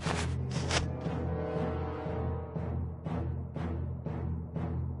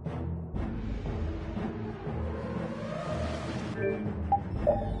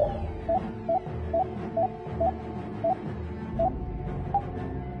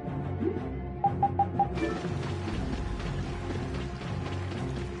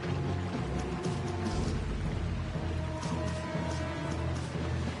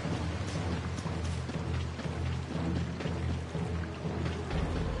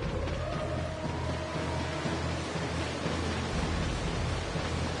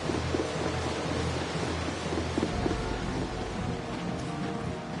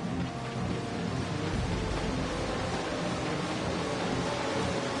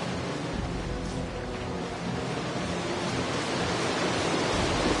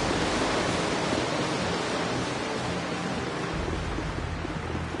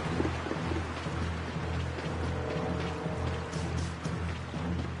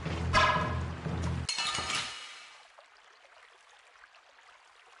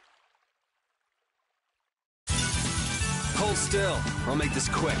 hold still. I'll make this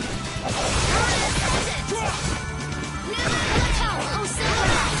quick.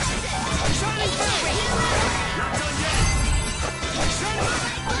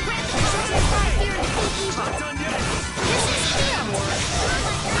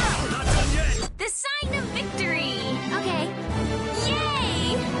 The sign of victory! Okay.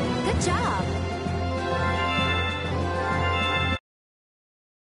 Yay! Good job.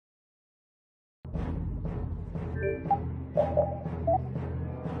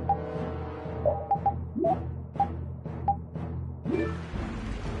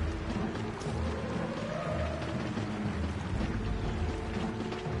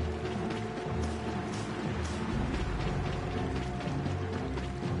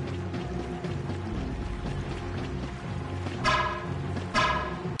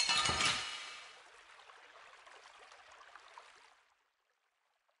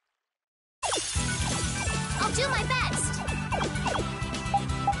 I'll do my best.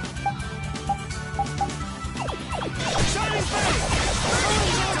 Shining Face!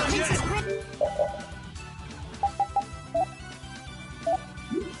 Princess Grip.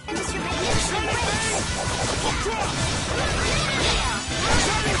 Princess your magnificent grace.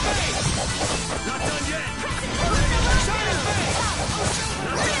 Shining Face! Not done yet! Shining Face!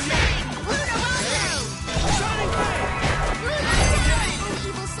 Shining Face! Oh,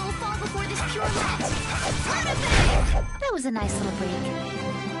 evil soul, fall before this pure light. That was a nice little break.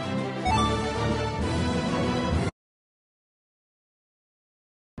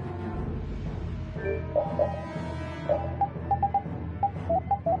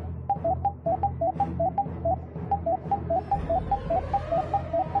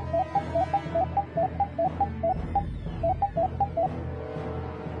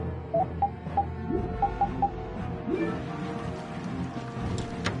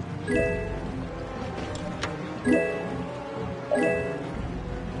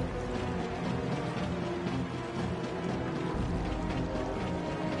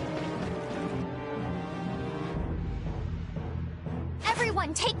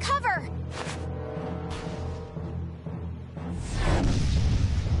 Everyone, take cover!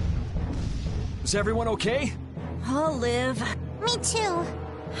 Is everyone okay? I'll live. Me too.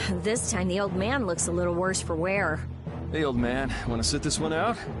 This time the old man looks a little worse for wear. Hey, old man, want to sit this one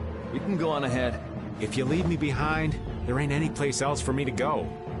out? We can go on ahead. If you leave me behind, there ain't any place else for me to go.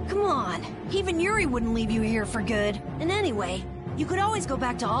 Come on. Even Yuri wouldn't leave you here for good. And anyway, you could always go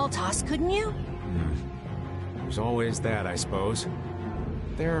back to Altos, couldn't you? There's always that, I suppose.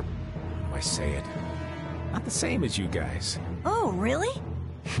 They're, how do I say it? Not the same as you guys. Oh, really?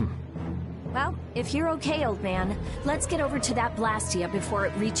 Well, if you're okay, old man, let's get over to that Blastia before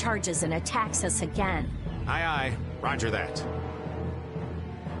it recharges and attacks us again. Aye, aye. Roger that.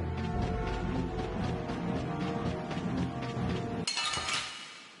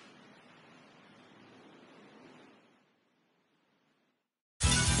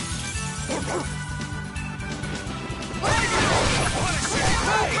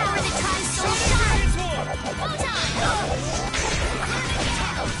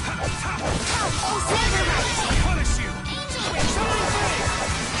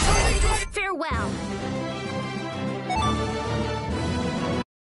 Farewell.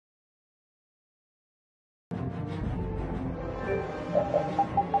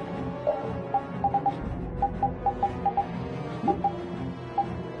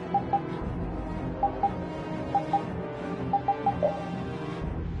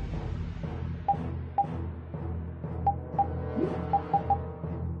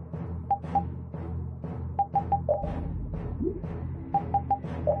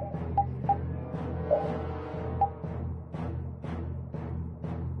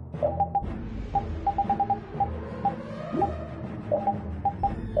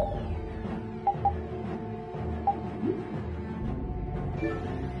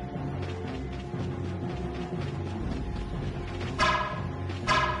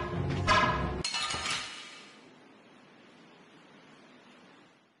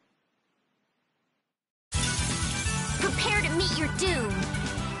 Prepare to meet your doom.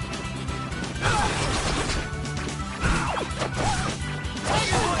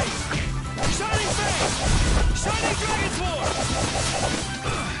 Shining Face! Shining Dragon's War!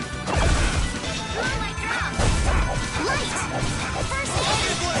 Light! First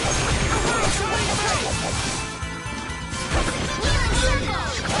aid! Shining Face! Healing circle!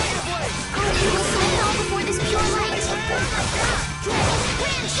 Oh, evil soul, fall before this pure light.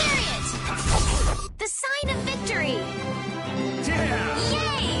 Grand chariot! The sign of victory! Yeah!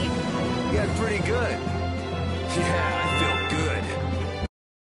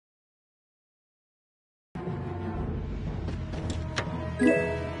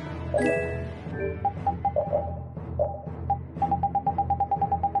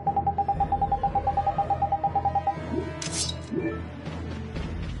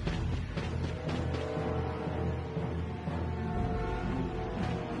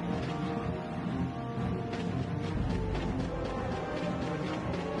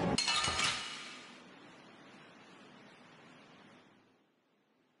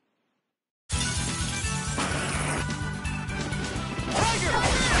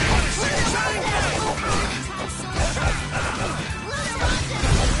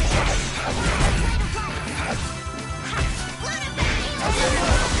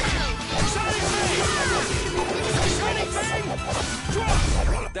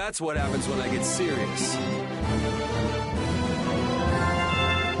 That's what happens when I get serious.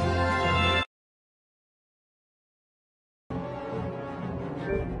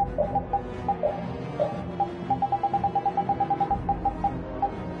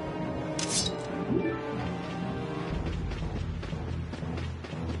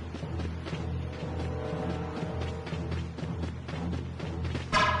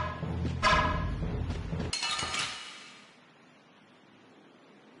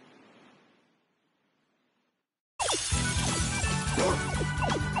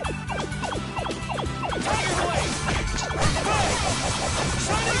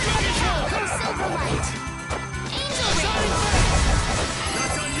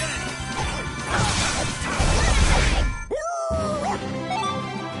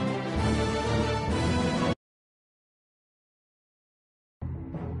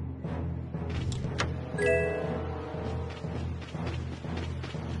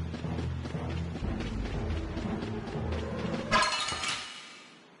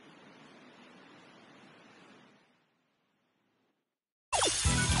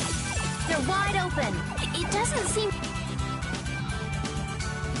 They're wide open. It doesn't seem...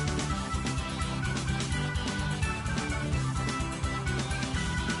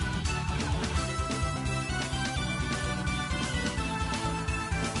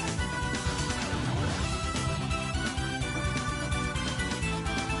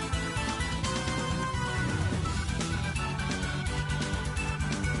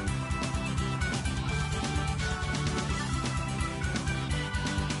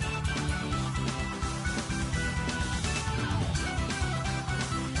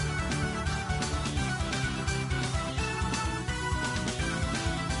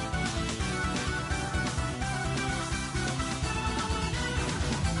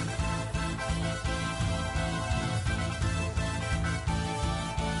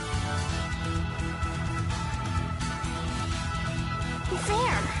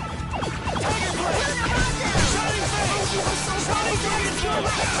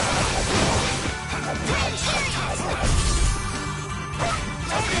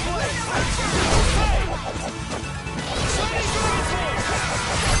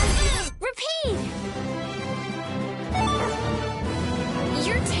 Repeat!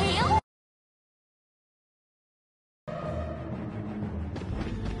 Your tail?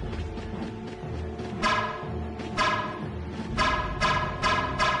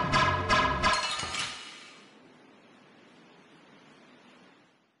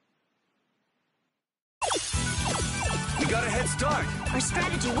 We got a head start. Our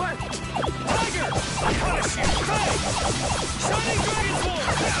strategy worked. Tiger! I punish you! Hey! Shining Dragon Sword!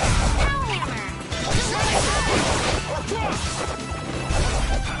 Hellhammer!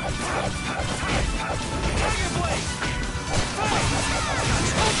 Tiger Blade!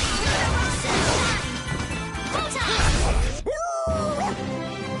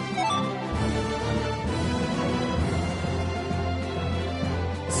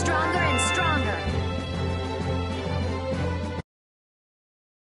 Stronger and stronger.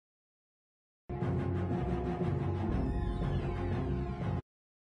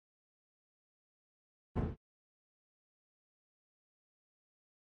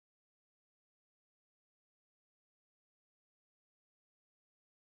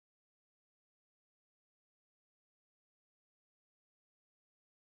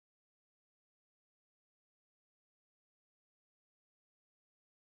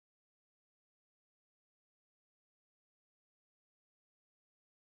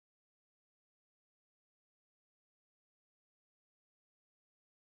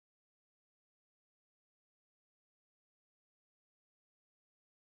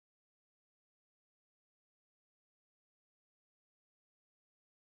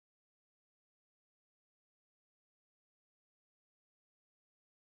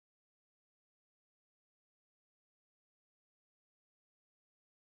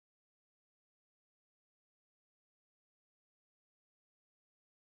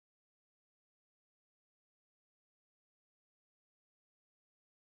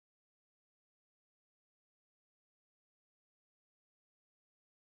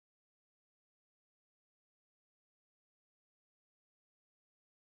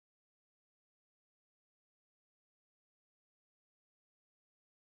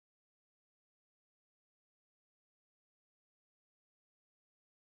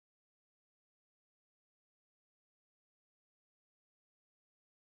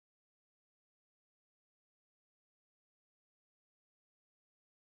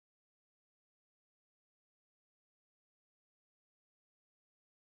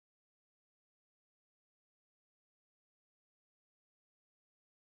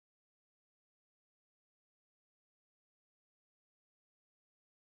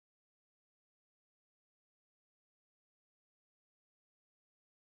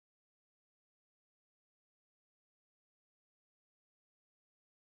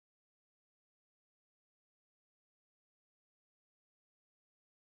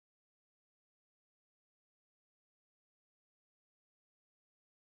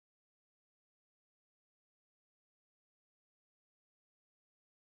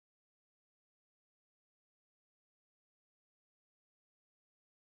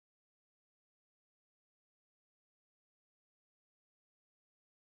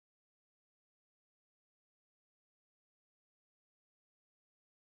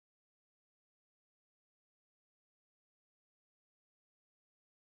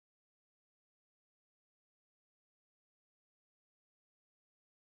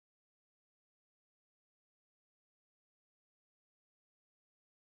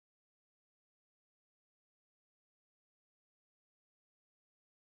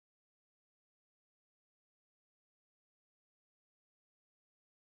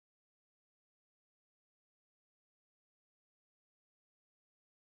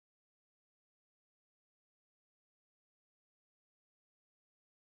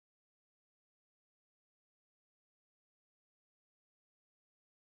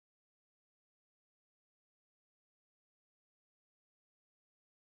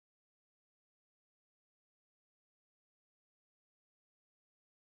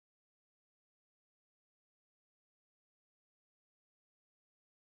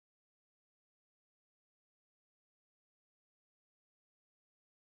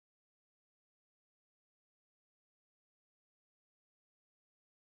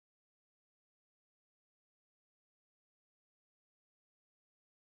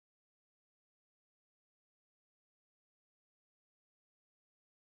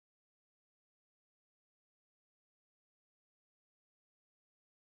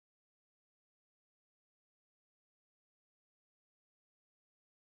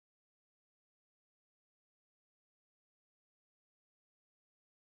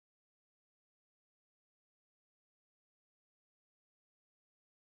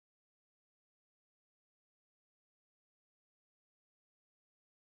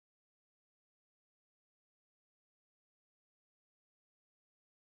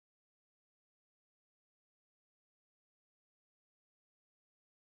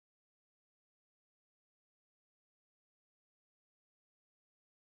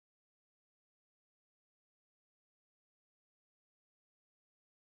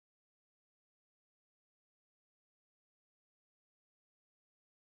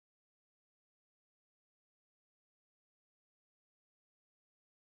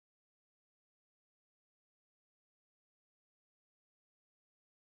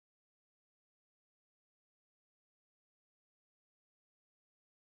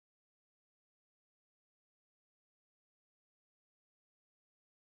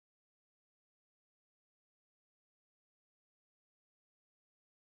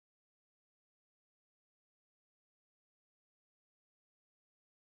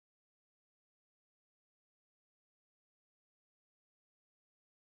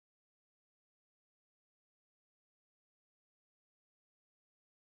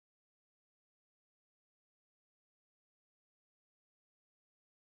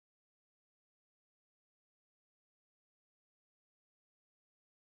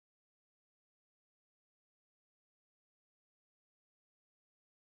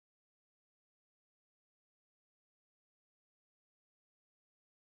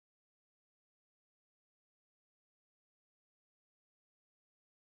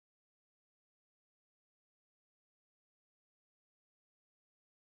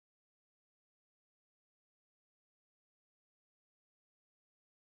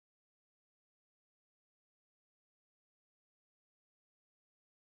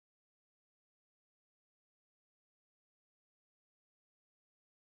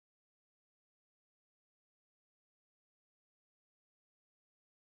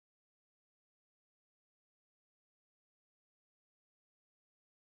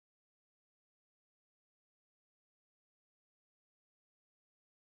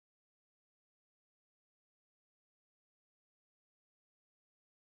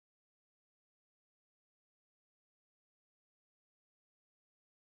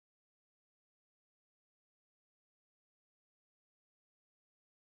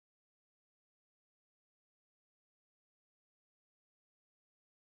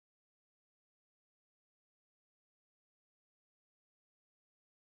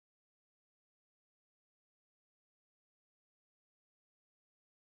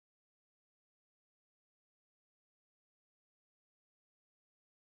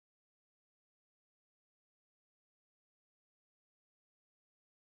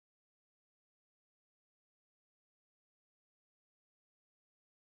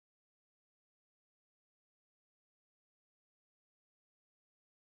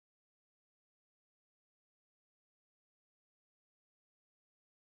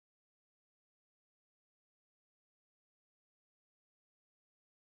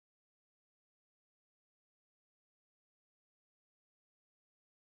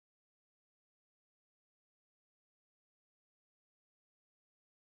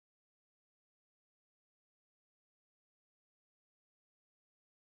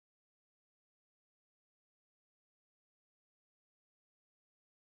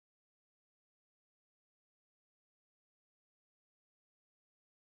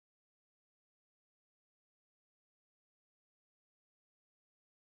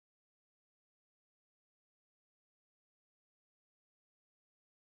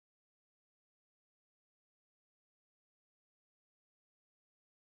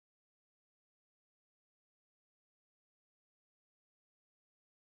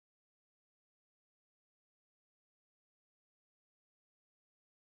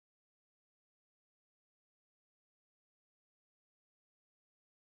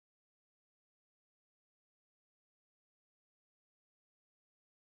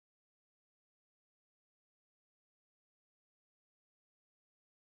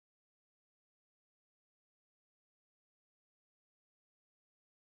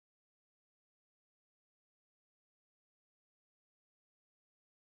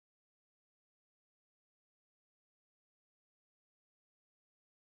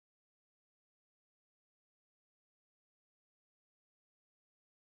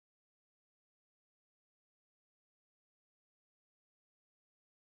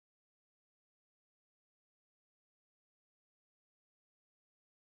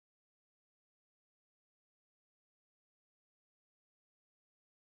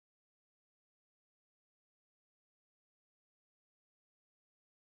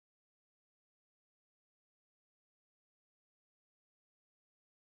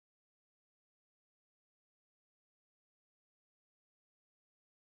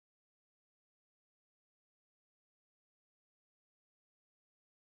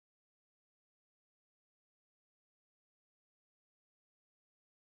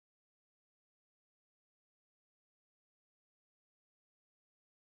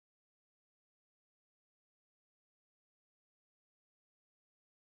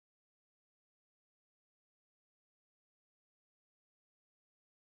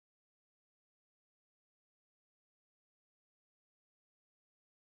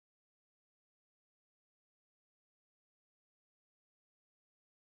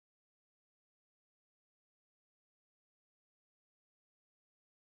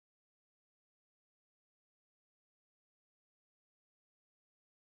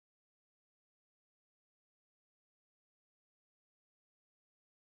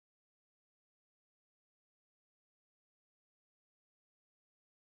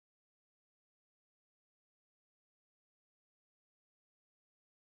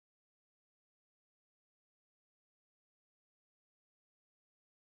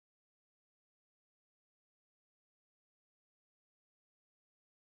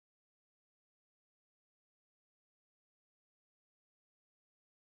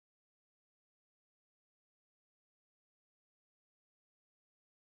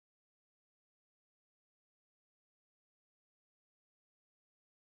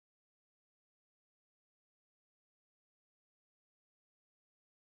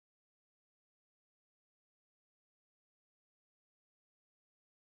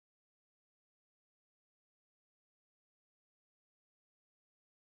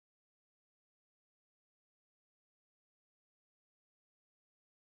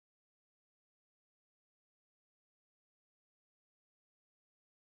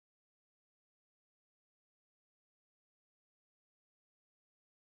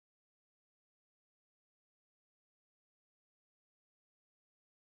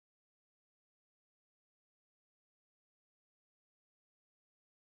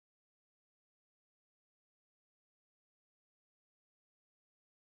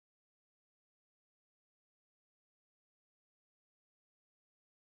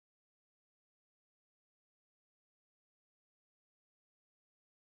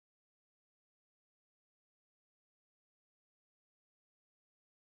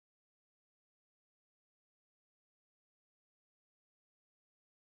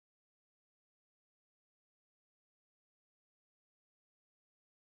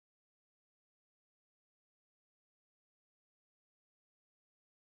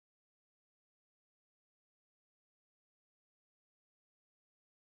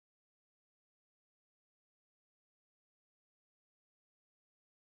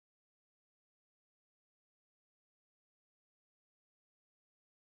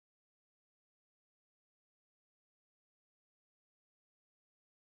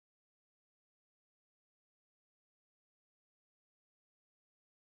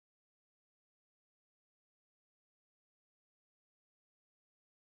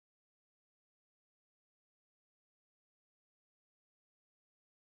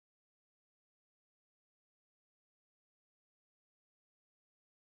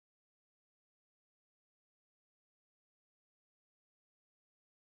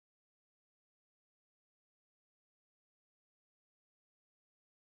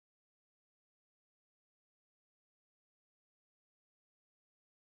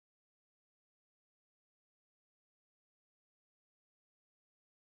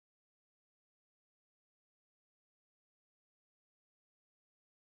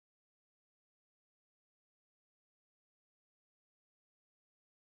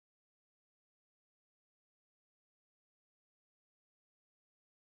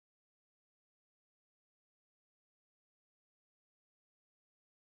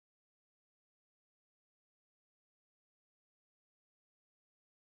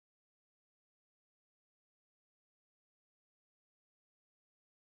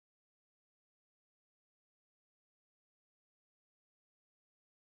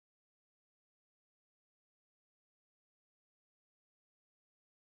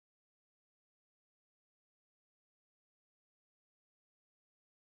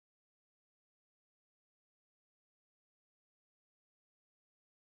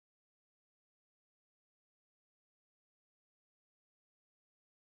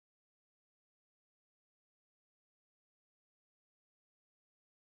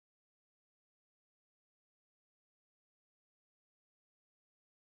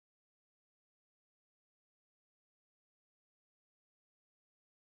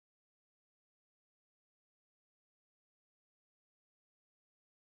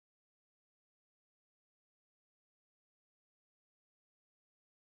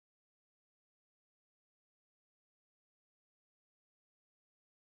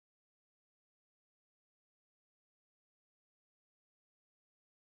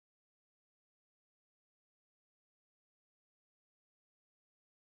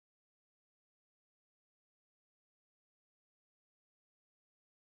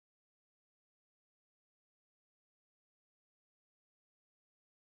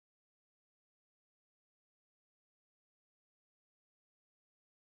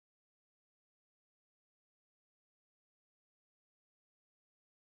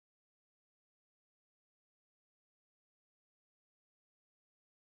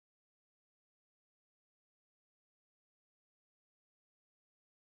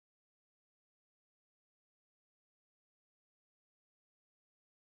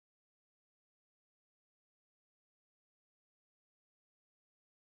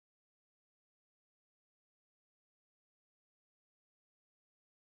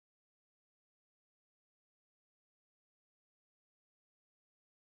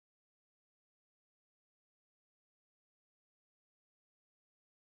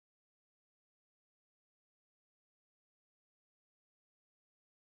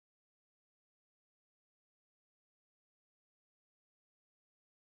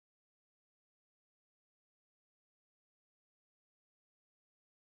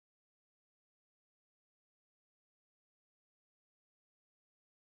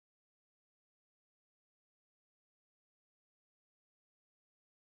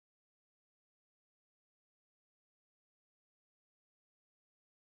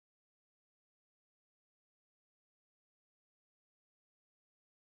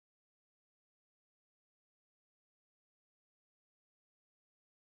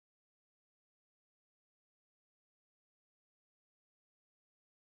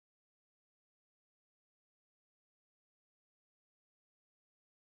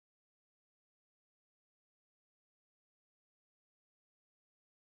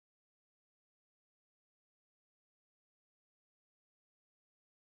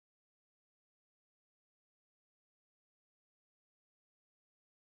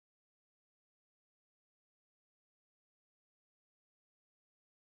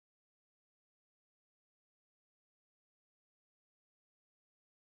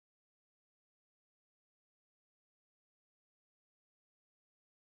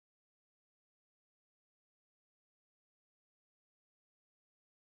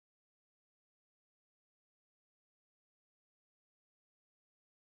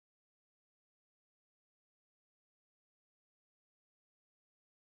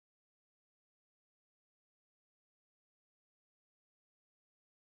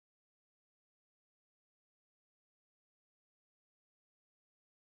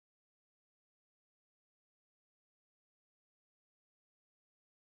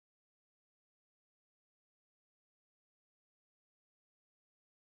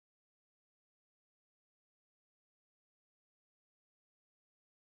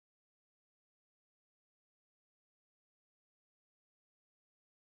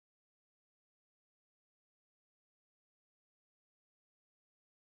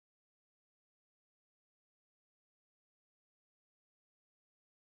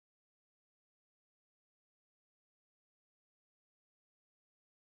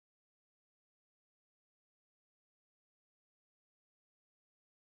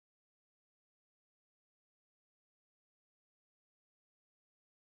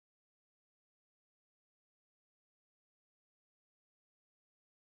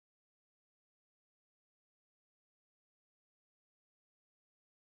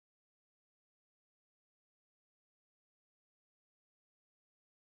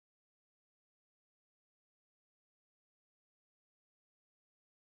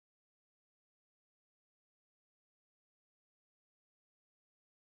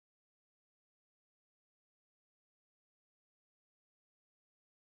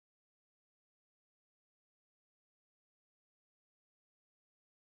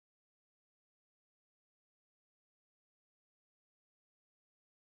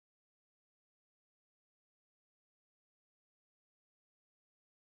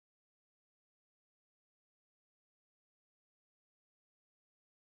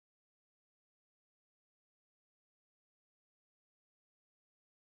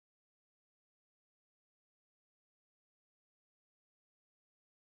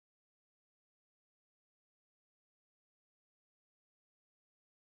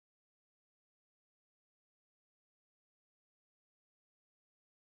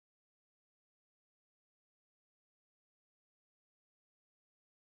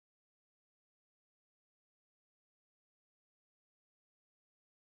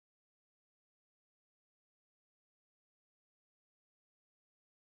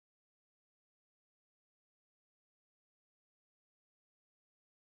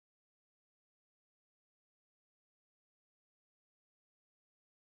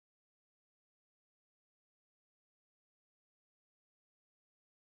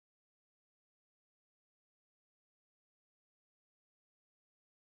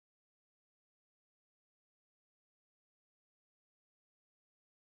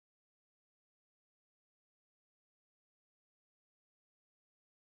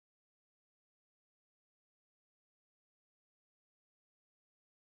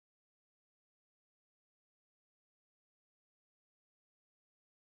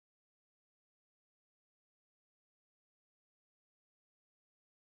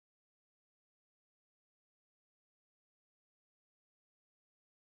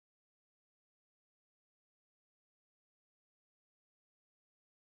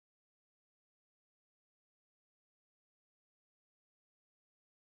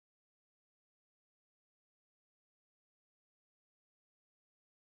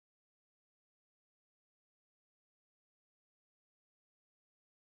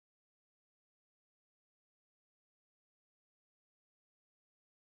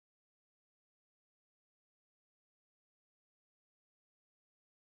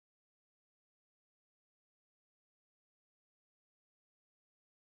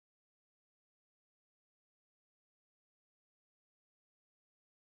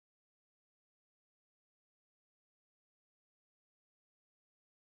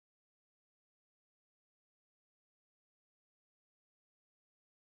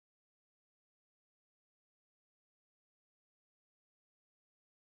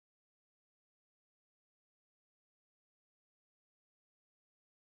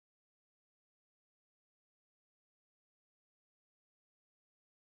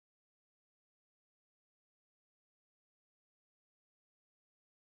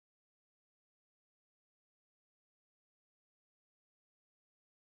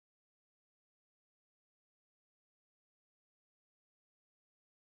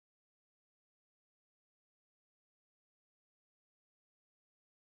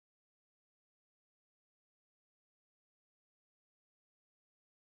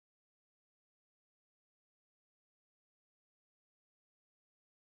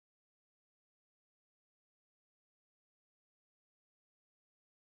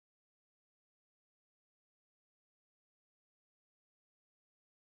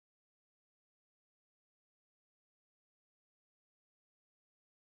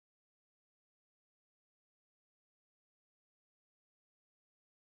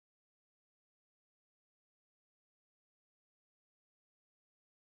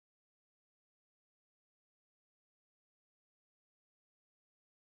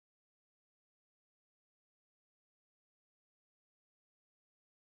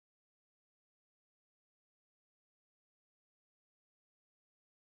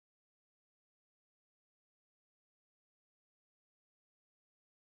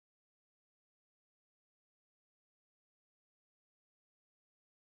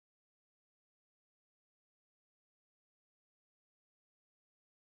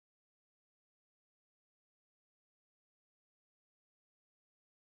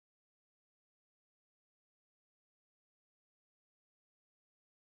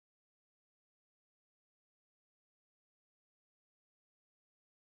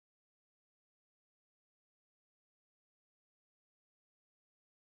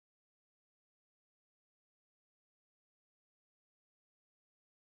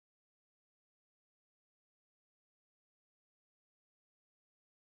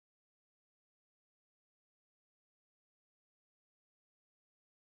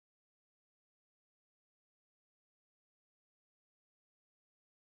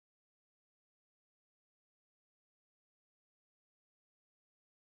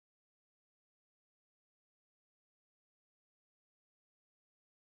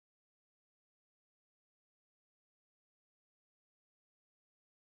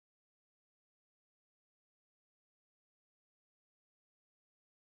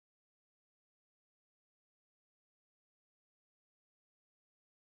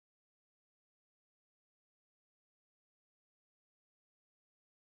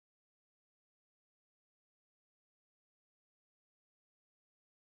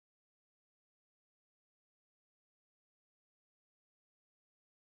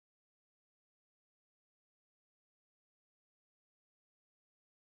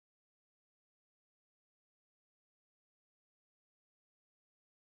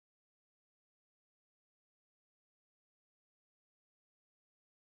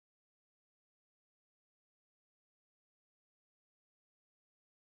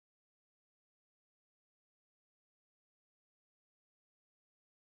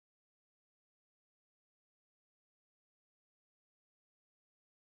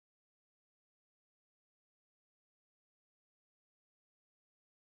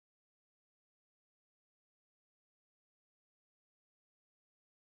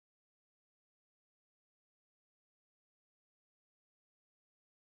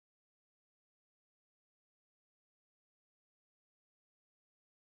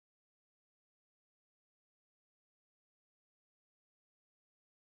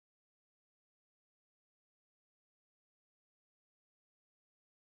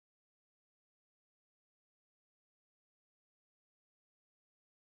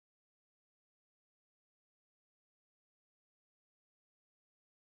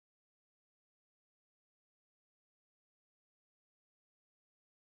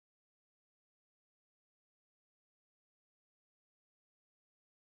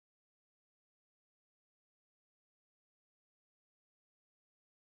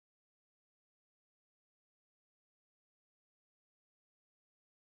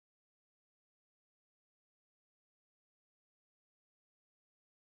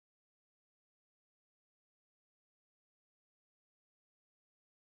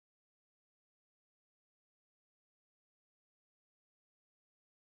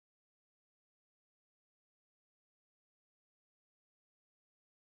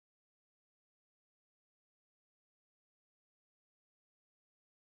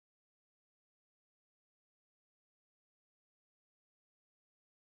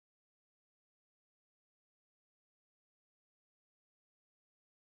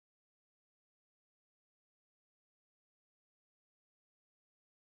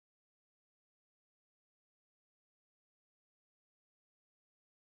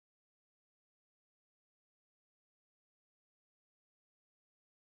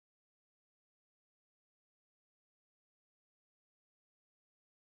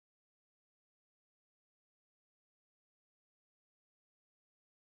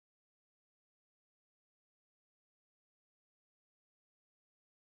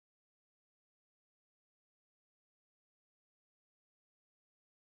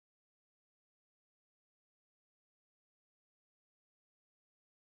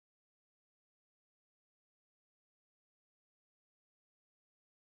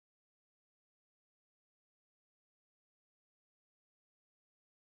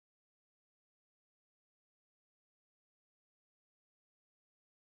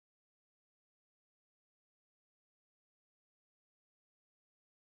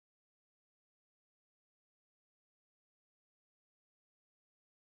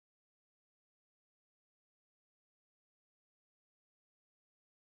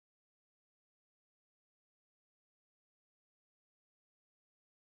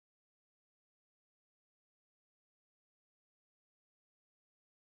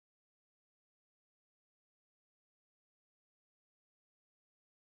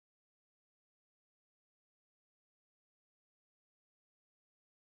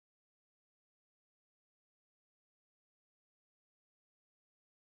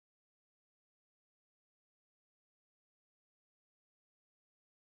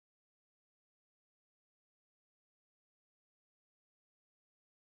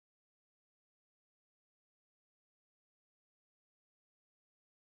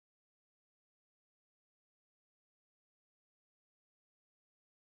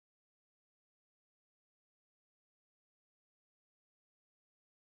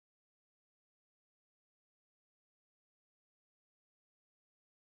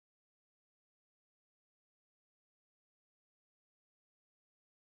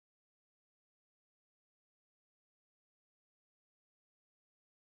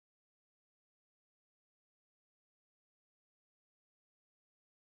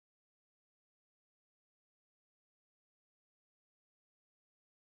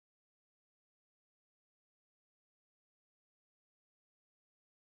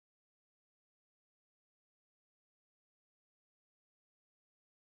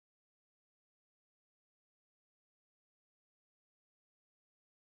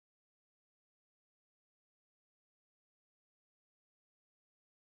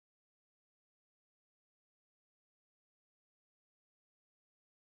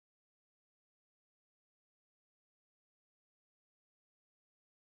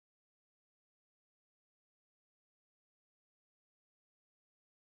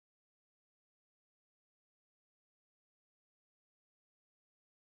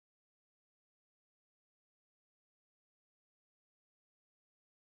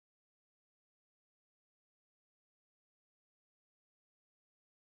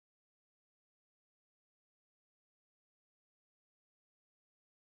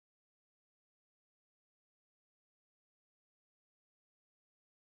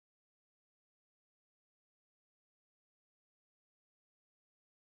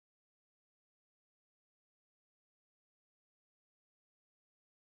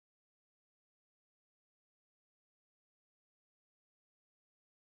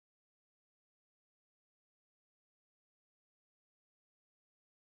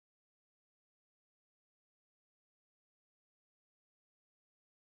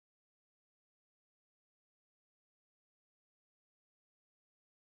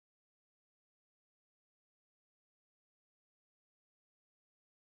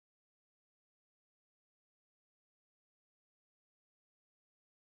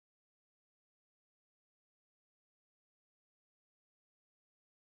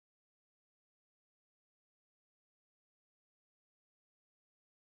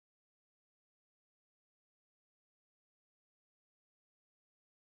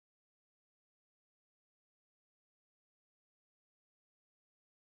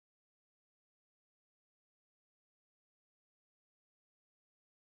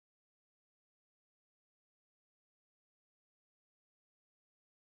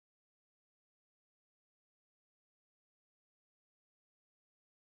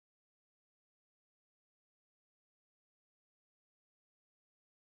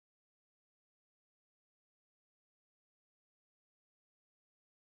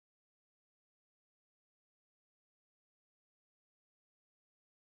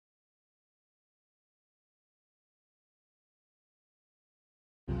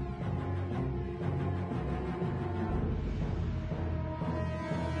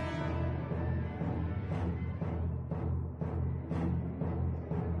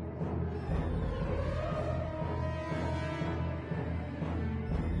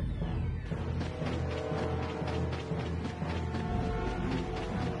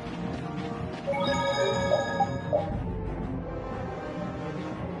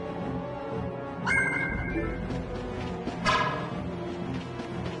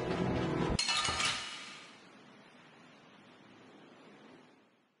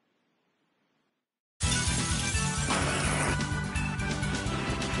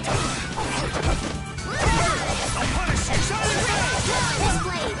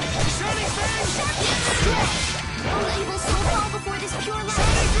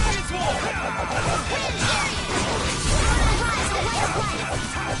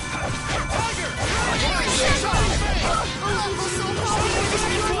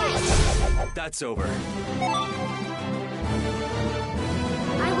 that's over.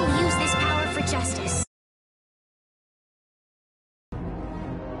 I will use this power for justice.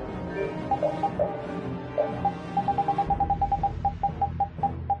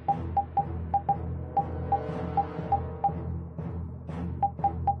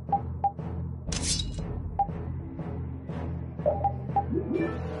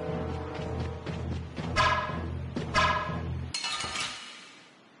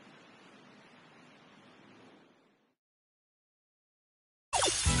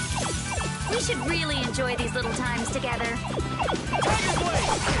 We should really enjoy these little times together. Tiger Blade!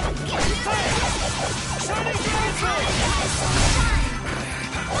 Hey! Shining Dragon Blade!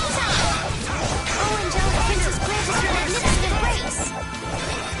 Oh, Angelic Princess grant us your magnificent embrace!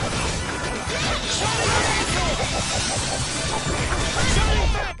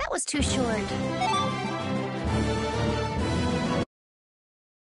 That was too short.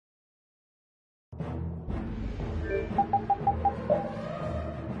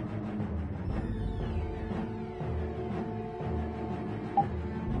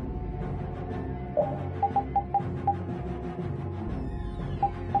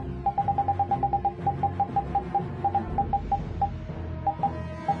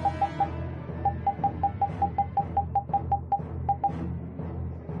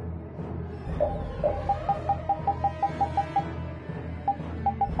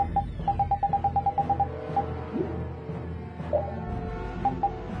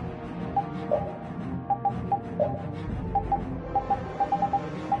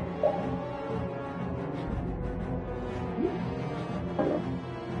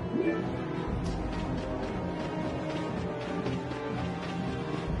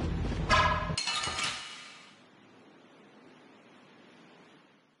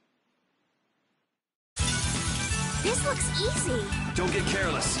 This looks easy. Don't get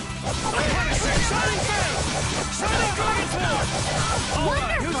careless. Shining Fang! Shining Dragon Blade! All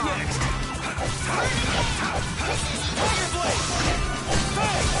right, who's next? Tiger Blade!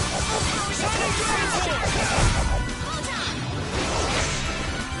 Hey! Shining Dragon Blade!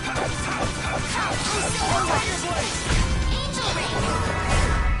 Tiger Blade! Angel Ring!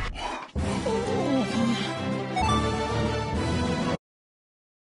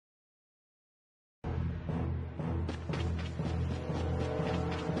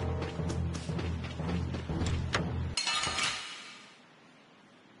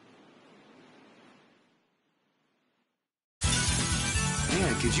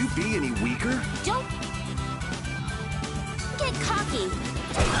 Man, could you be any weaker? Don't get cocky.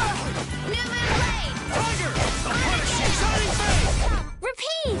 New Moon Blade! Tiger! I'll punish you! Shining Fang!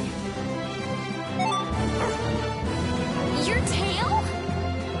 Repeat! Your tail?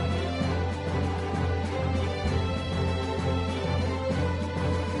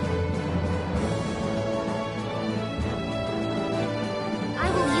 I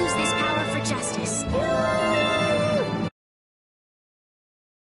will use this power for justice.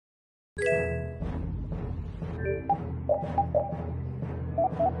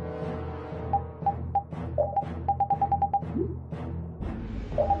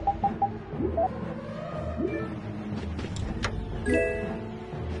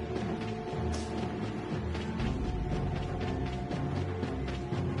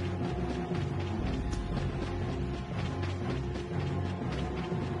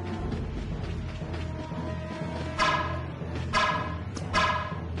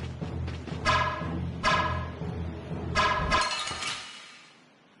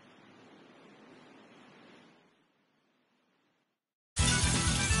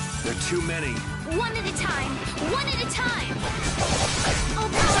 There are too many. One at a time. One at a time. Oh,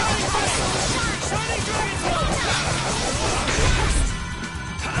 power! Shining Dragon Blade!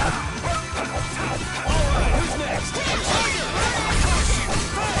 All right, who's next? Tiger!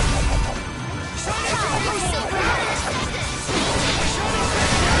 Hey! Shining Dragon Blade!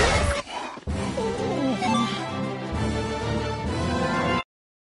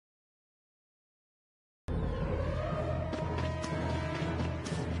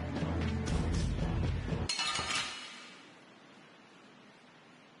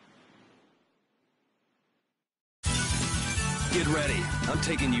 Get ready. I'm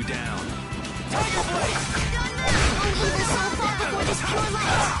taking you down. Tiger Blade! Oh, evil soul, fall before this pure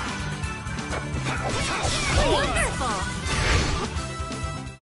light! Wonderful!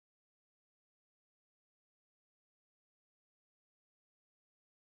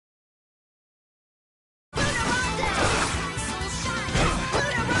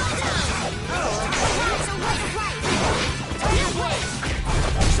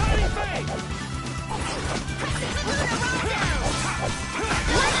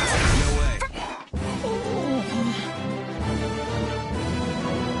 No way.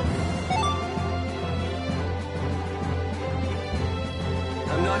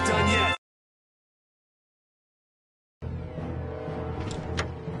 Not done yet.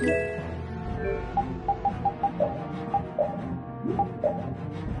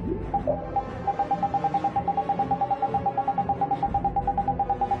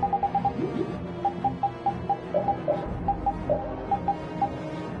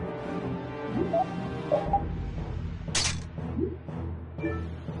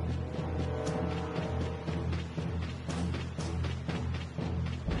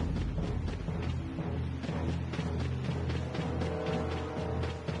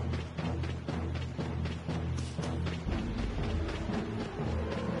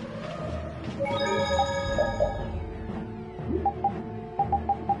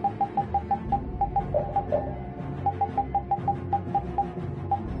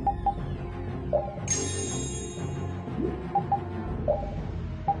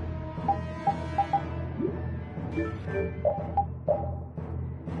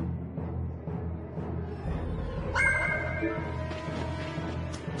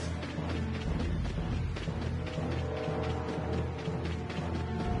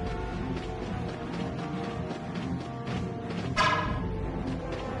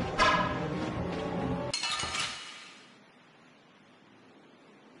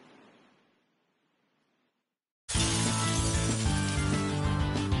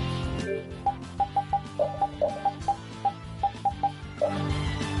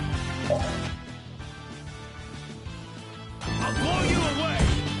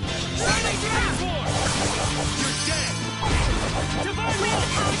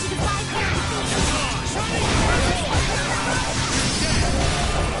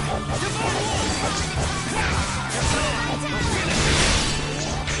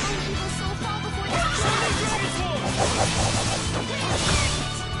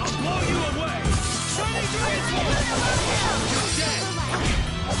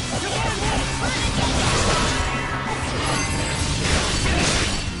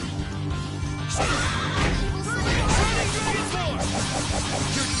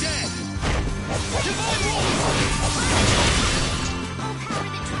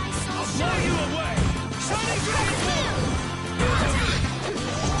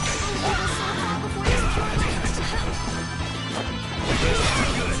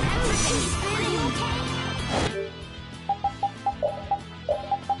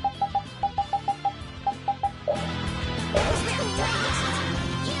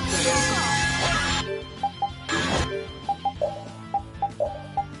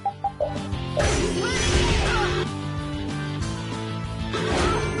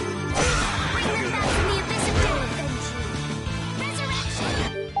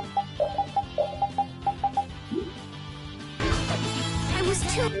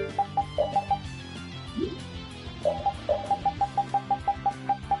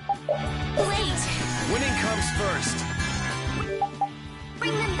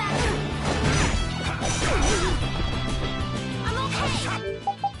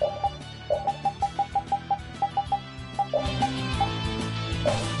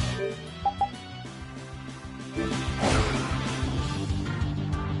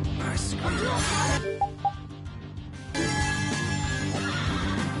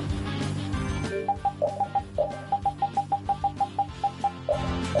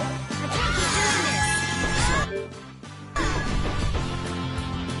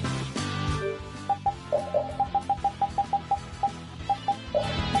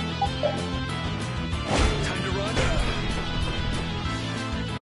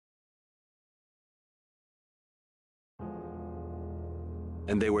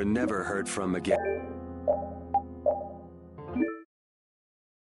 And they were never heard from again.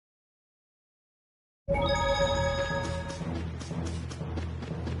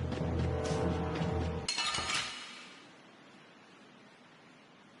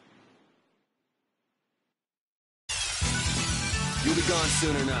 You'll be gone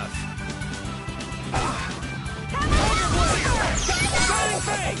soon enough. Shining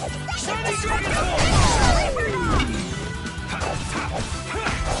Fang! Shining Dragon Ball!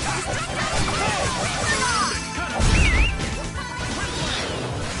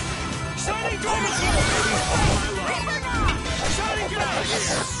 Shining Dragon Shining Dragon!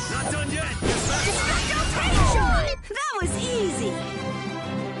 Not done yet! That was easy!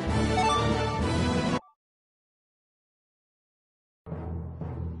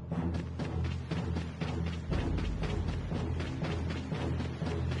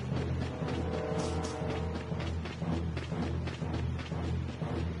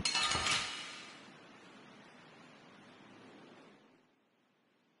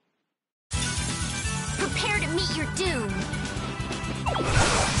 Prepare to meet your doom.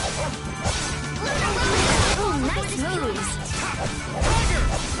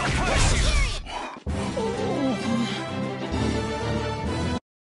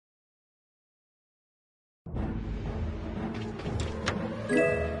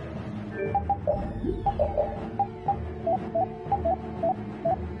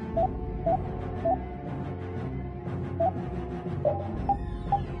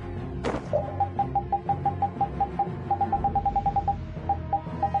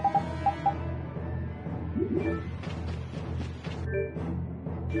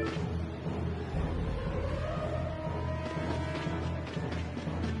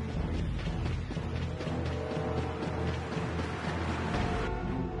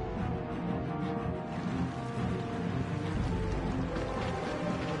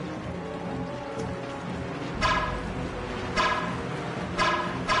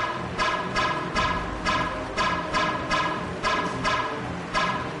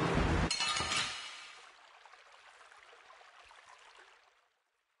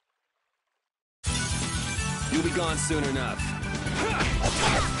 You'll be gone soon enough. Tiger!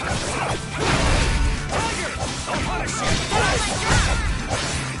 I'll punish you!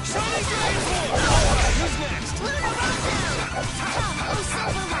 Shining Dragon Force! Who's next? Lunar Rondo! Come, oh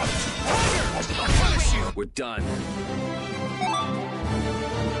Silverlight! Tiger! I'll punish you! We're done.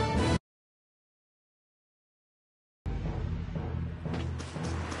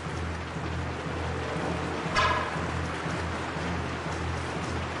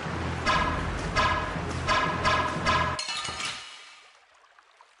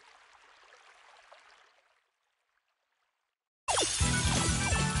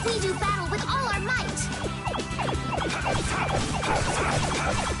 We do battle with all our might!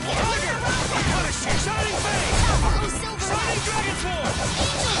 Tiger! I'll punish you! Shining Fang! Come, oh Silverlight! Shining Dragon Force!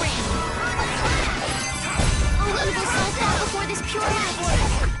 Angel Ring! Oh evil soul, fall before this pure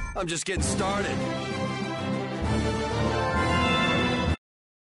light! I'm just getting started.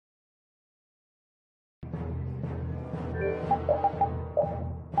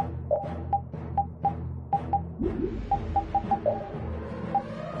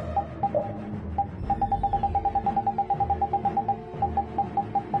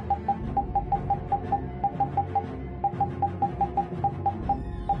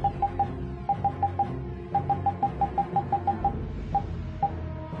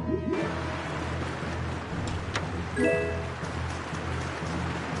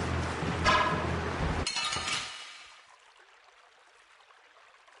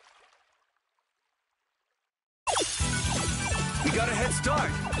 We got a head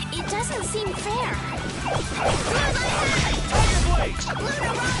start. It doesn't seem fair. Tiger Blade!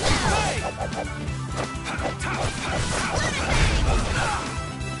 Lunar Rondo! Hey!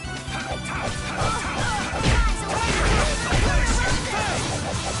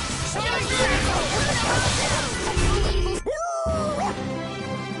 Shining Dragon Force!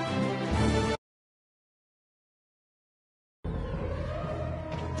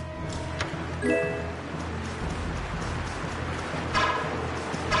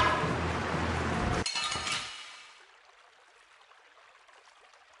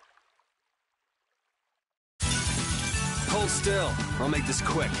 Hold still. I'll make this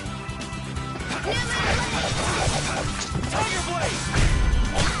quick. Tiger Blade!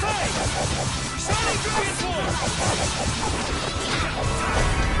 Hey! Shining Dragon Force!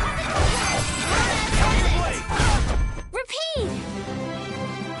 Tiger Blade! Repeat!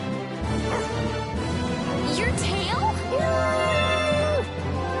 Your tail?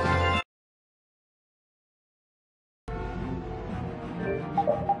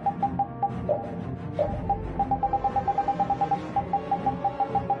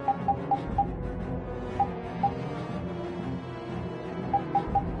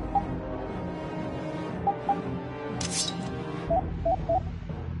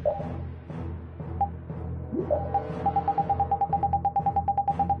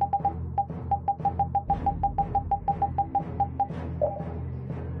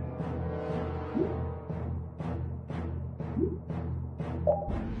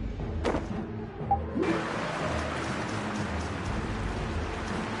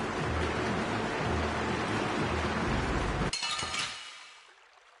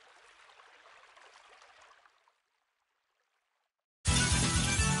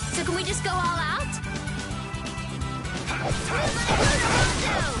 So can we just go all out?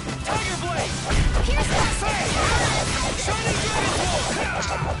 Tiger Blade! Here's Hey! Shining Dragon Force!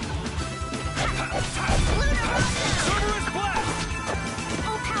 Lunar Rondo! Cerberus Blast!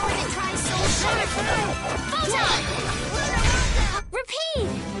 Oh power that tries soul Shining Fang! Photon! Lunar Rondo!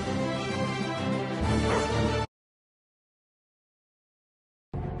 Repeat!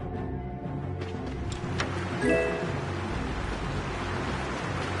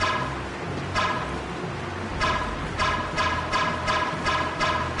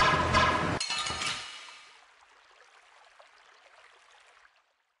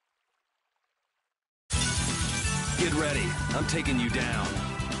 Get ready. I'm taking you down.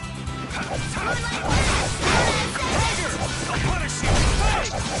 Tiger! I'll punish you! Hey!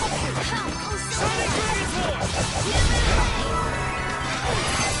 Come, oh Shining Silverlight! Dragon Force!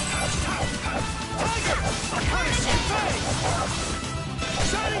 Tiger! I'll punish you! Hey!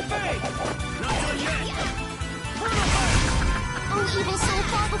 Shining Fang! Not done yet! Brutal Blast! Oh evil soul,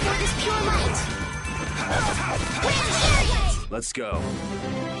 fall before this pure light! Wind Chariot! Let's go.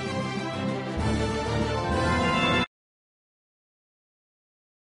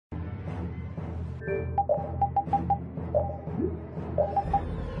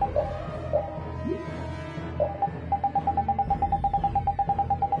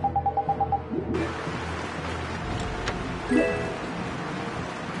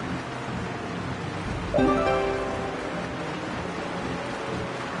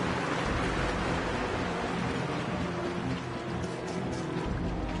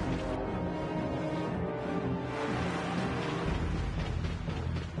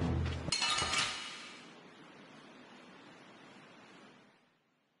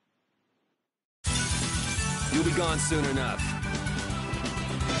 gone soon enough.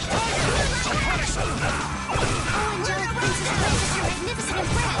 Oh, angelic princess grants your magnificent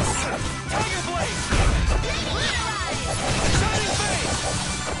embrace! Tiger Blade! Shining Face!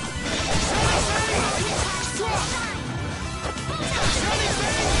 Shining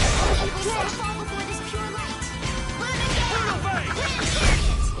Face! Evil soul fall before this pure light! Brutal Face!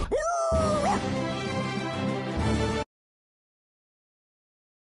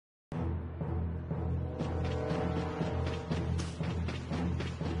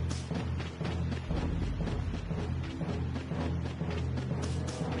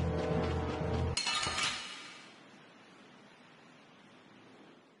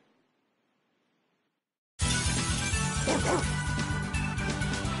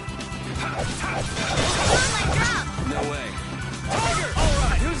 No way. Tiger!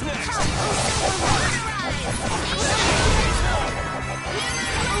 Alright, who's next?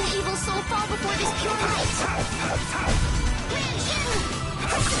 Oh, evil soul fall before this pure light!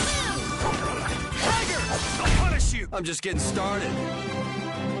 Tiger! I'll punish you! I'm just getting started.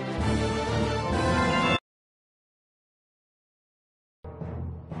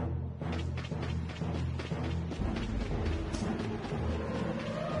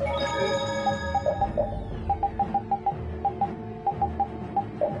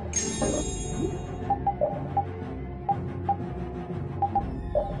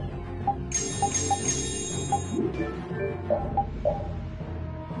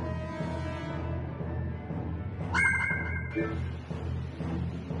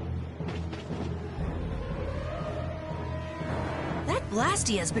 That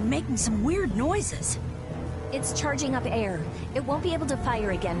Blastia's been making some weird noises. It's charging up air. It won't be able to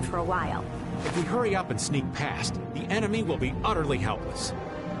fire again for a while. If we hurry up and sneak past, the enemy will be utterly helpless.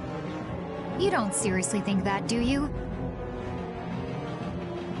 You don't seriously think that, do you?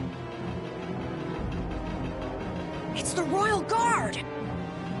 It's the Royal Guard!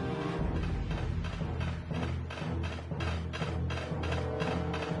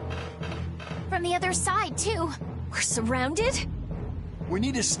 From the other side, too. We're surrounded? We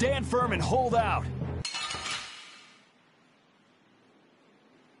need to stand firm and hold out.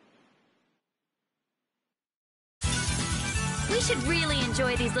 We should really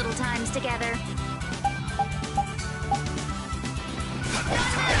enjoy these little times together.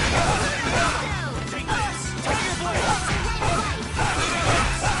 Take this! Tiger Blade!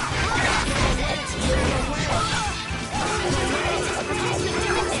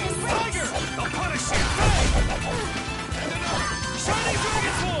 Tiger! I'll punish you! Shining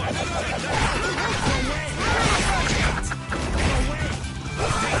Dragon Force! Take this!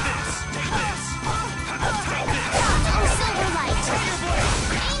 Take this! Take this! Silver light!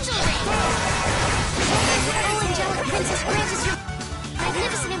 Angel ring! Oh, angelic princess grants us your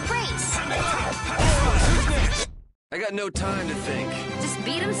magnificent embrace! I got no time to think. Just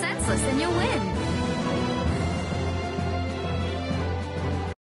beat him senseless and you'll win.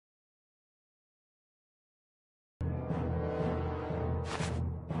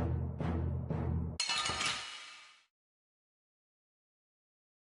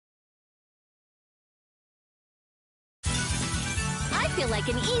 I feel like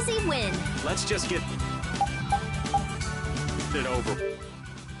an easy win. Let's just get it over.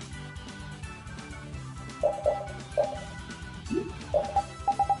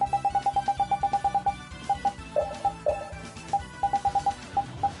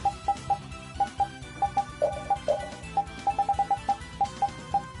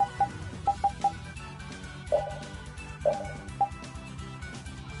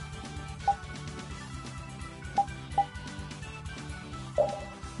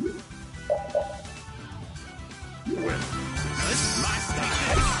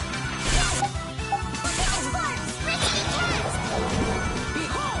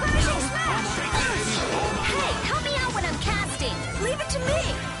 Hey, help me out when I'm casting. Leave it to me.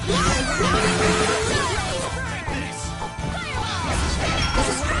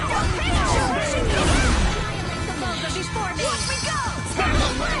 The Volga before me. Off we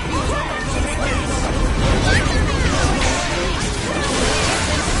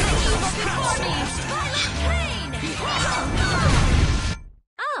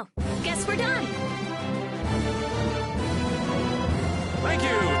Oh, guess we're done. Thank you,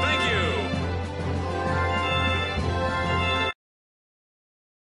 thank you.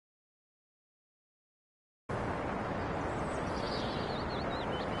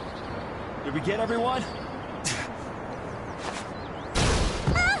 Did we get everyone?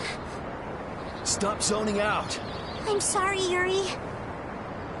 Stop zoning out. I'm sorry, Yuri.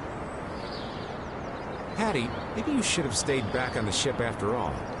 Patty, maybe you should have stayed back on the ship after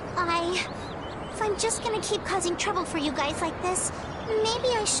all. I If I'm just gonna keep causing trouble for you guys like this,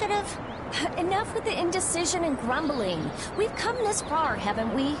 maybe I should've... Enough with the indecision and grumbling. We've come this far,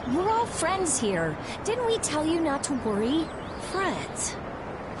 haven't we? We're all friends here. Didn't we tell you not to worry? Friends?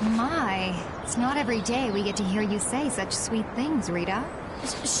 My, it's not every day we get to hear you say such sweet things, Rita.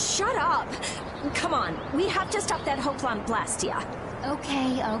 Shut up! Come on, we have to stop that Hoplon Blastia.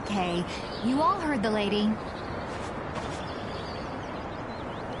 Okay, okay. You all heard the lady.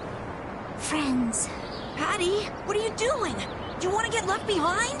 Friends. Patty, what are you doing? Do you want to get left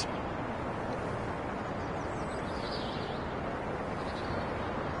behind?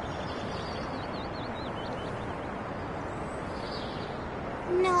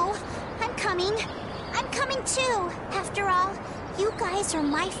 No, I'm coming. I'm coming too. After all, you guys are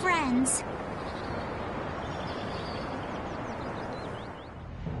my friends.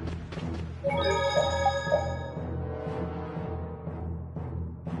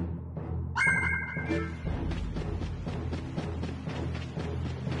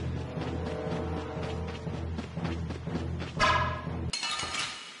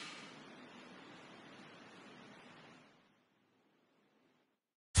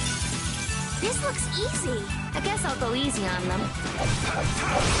 This looks easy. I guess I'll go easy on them.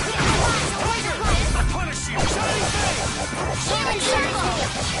 I punish you! Shining Fang! Human circle!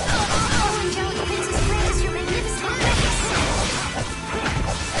 Oh, angelic princess Grace, your magnificent grace!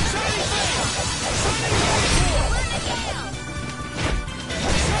 Shining Fang! Shining Fang!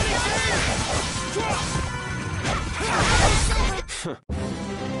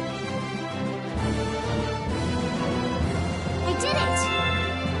 I did it!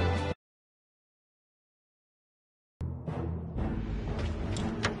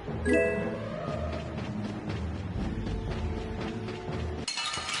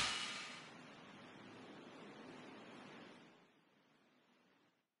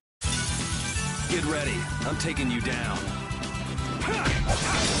 Get ready. I'm taking you down.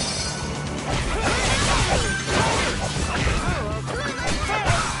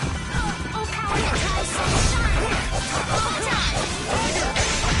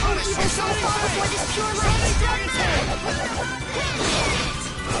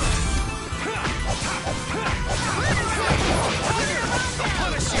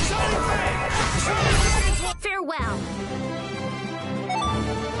 Farewell.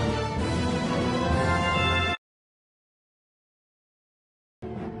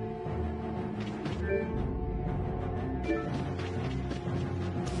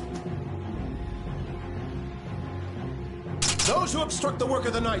 Those who obstruct the work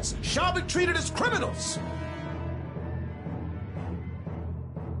of the Knights shall be treated as criminals!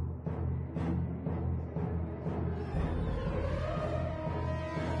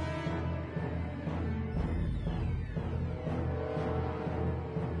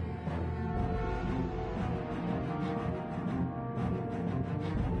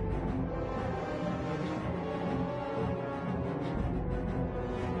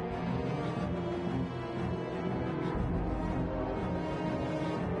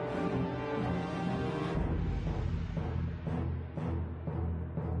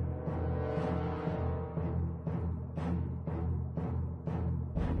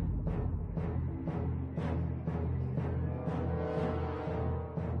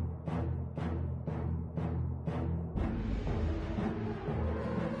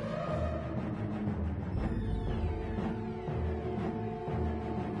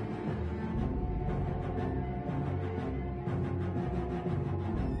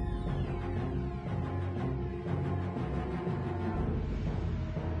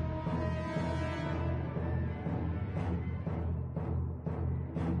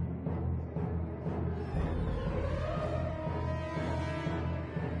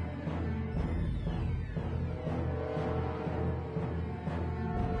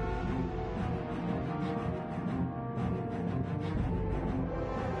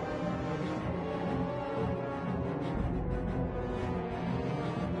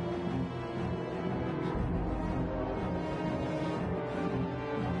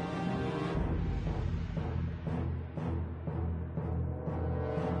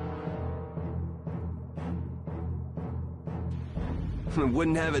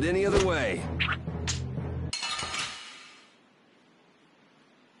 Wouldn't have it any other way.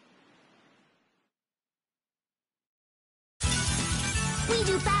 We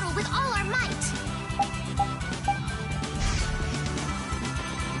do battle with all our might!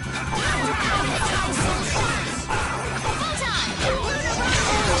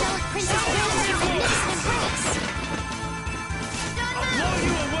 Angelic Princess Grace, your magnificent grace! I'll blow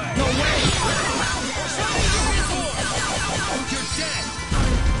you away! No way! You're dead!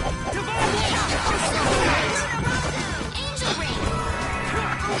 Divine Wall!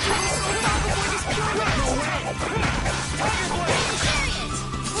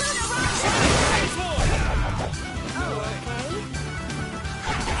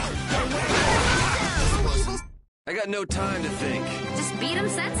 I got no time to think. Just beat him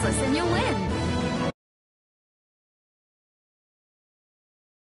senseless and you'll win.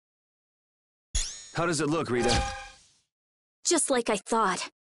 How does it look, Rita? Just like I thought.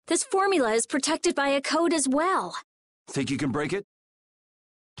 This formula is protected by a code as well. Think you can break it?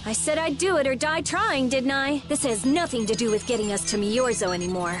 I said I'd do it or die trying, didn't I? This has nothing to do with getting us to Miorzo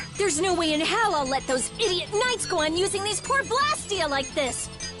anymore. There's no way in hell I'll let those idiot knights go on using these poor Blastia like this.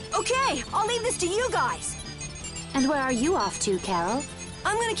 Okay, I'll leave this to you guys. And where are you off to, Carol?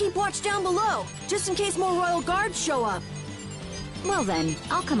 I'm gonna keep watch down below, just in case more royal guards show up. Well then,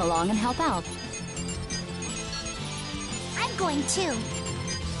 I'll come along and help out. I'm going too.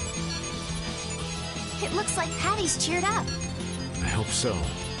 It looks like Patty's cheered up. I hope so.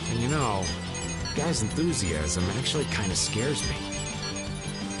 And you know, guy's enthusiasm actually kind of scares me.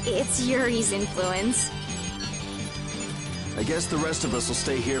 It's Yuri's influence. I guess the rest of us will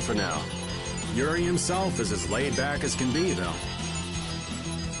stay here for now. Yuri himself is as laid back as can be, though.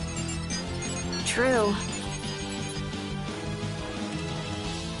 True.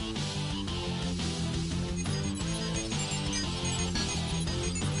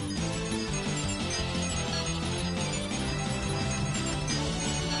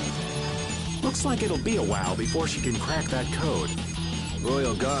 Looks like it'll be a while before she can crack that code.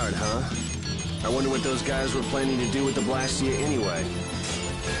 Royal Guard, huh? I wonder what those guys were planning to do with the Blastia anyway.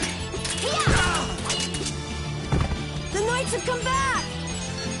 The knights have come back!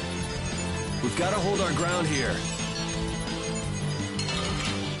 We've got to hold our ground here.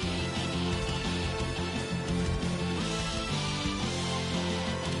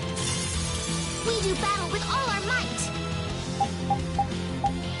 We do battle with all our might.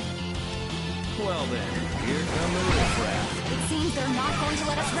 Well then, here come the riffraff. It seems they're not going to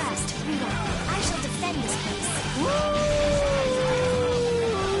let us rest. Rita, I shall defend this place.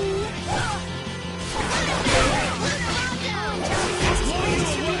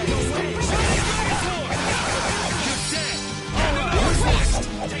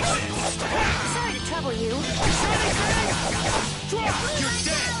 Sorry to trouble you.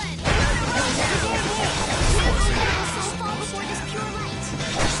 Fall before this pure light.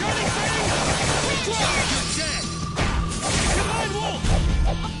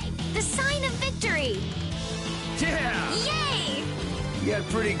 The sign of victory. Yeah! Yay! You got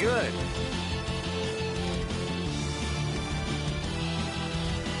pretty good.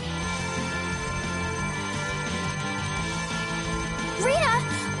 Rita!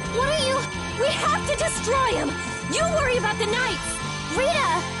 What are you... We have to destroy him! You worry about the knights!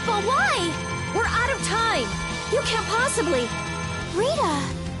 Rita! But why? We're out of time! You can't possibly... Rita!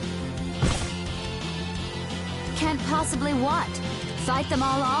 Can't possibly what? Fight them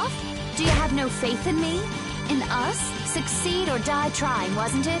all off? Do you have no faith in me? In us? Succeed or die trying,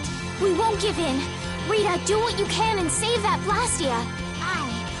 wasn't it? We won't give in. Rita, do what you can and save that Blastia.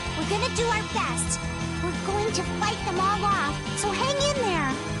 Aye, we're gonna do our best. We're going to fight them all off, so hang in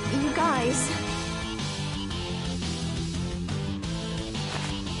there. You guys...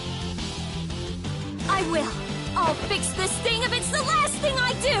 I will. I'll fix this thing if it's the last thing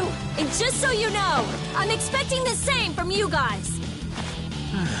I do! And just so you know, I'm expecting the same from you guys.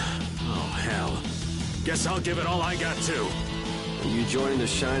 Oh, hell. Guess I'll give it all I got, too. Are you joining the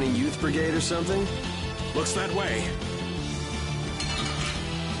Shining Youth Brigade or something? Looks that way.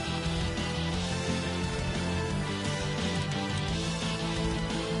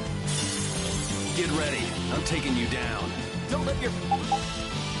 Get ready. I'm taking you down. Don't let your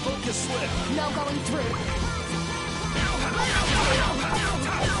focus slip. No going through.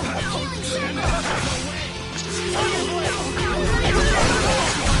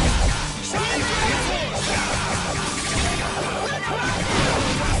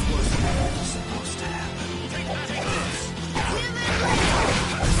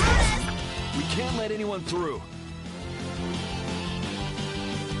 We can't let anyone through.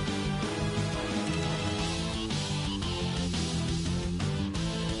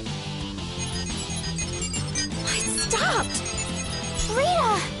 Stopped!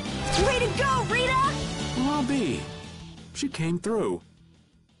 Rita! Way to go, Rita! I'll be. She came through.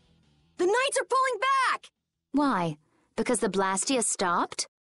 The knights are pulling back! Why? Because the Blastia stopped?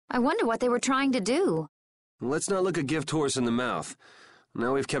 I wonder what they were trying to do. Let's not look a gift horse in the mouth.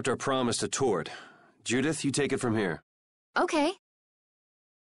 Now we've kept our promise to Tord. Judith, you take it from here. Okay.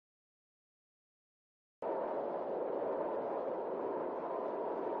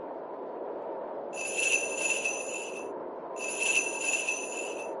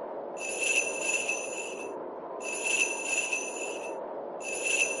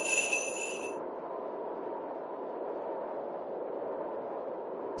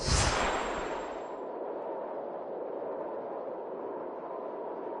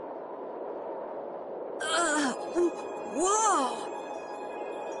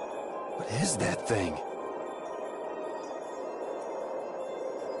 is that thing?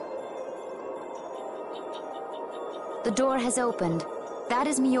 The door has opened. That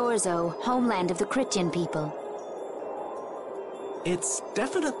is Miorzo, homeland of the Critian people. It's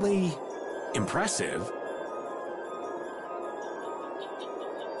definitely impressive.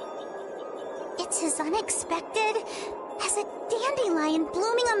 It's as unexpected as a dandelion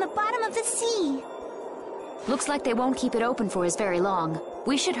blooming on the bottom of the sea. Looks like they won't keep it open for us very long.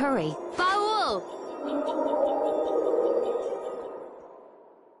 We should hurry. Baul!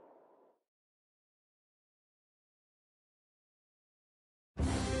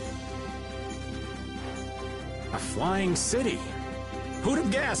 A flying city. Who'd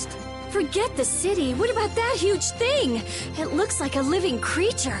have guessed? Forget the city. What about that huge thing? It looks like a living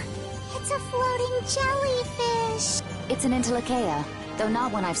creature. It's a floating jellyfish. It's an Entelekea, though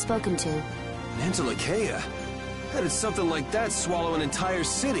not one I've spoken to. Entelekea? How did something like that swallow an entire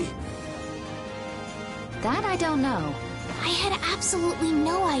city? That I don't know. I had absolutely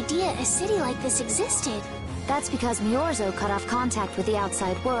no idea a city like this existed. That's because Miorzo cut off contact with the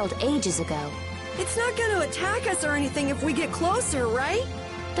outside world ages ago. It's not going to attack us or anything if we get closer, right?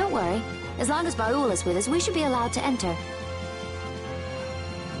 Don't worry. As long as Baul is with us, we should be allowed to enter.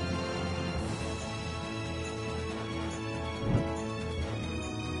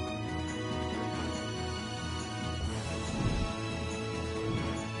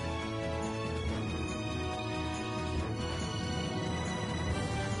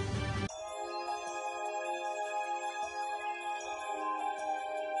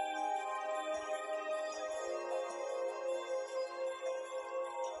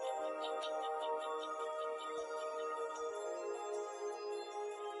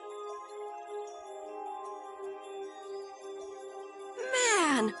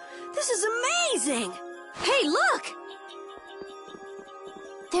 Man, this is amazing! Hey, look!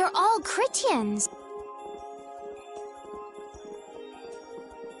 They're all Critians.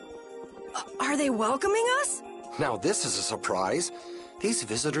 Are they welcoming us? Now this is a surprise. These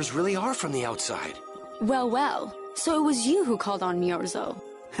visitors really are from the outside. Well, well. So it was you who called on Miorzo.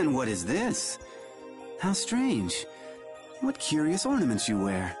 And what is this? How strange. What curious ornaments you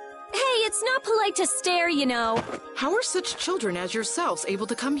wear. Hey, it's not polite to stare, you know. How are such children as yourselves able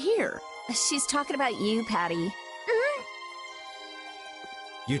to come here? She's talking about you, Patty.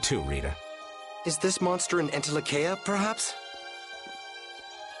 You too, Rita. Is this monster an Entelekea, perhaps?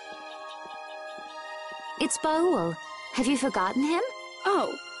 It's Baul. Have you forgotten him?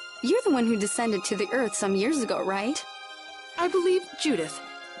 Oh, you're the one who descended to the Earth some years ago, right? I believe Judith.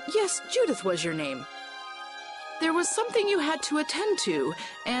 Yes, Judith was your name. There was something you had to attend to,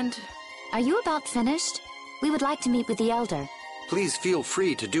 and... Are you about finished? We would like to meet with the Elder. Please feel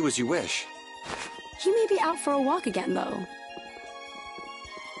free to do as you wish. He may be out for a walk again, though.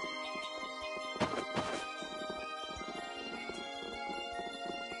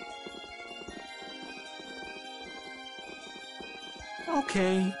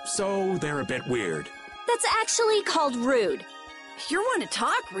 Okay, so they're a bit weird. That's actually called rude. You're one to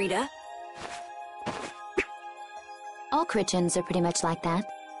talk, Rita. All Critians are pretty much like that.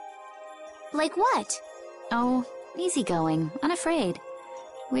 Like what? Oh, easygoing, unafraid.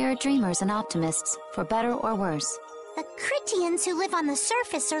 We are dreamers and optimists, for better or worse. The Critians who live on the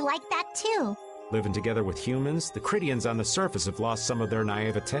surface are like that too. Living together with humans, the Critians on the surface have lost some of their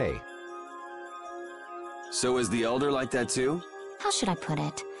naivete. So is the Elder like that too? How should I put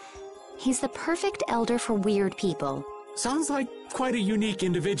it? He's the perfect elder for weird people. Sounds like quite a unique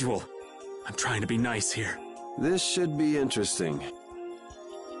individual. I'm trying to be nice here. This should be interesting.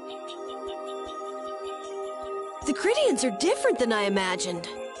 The Critians are different than I imagined.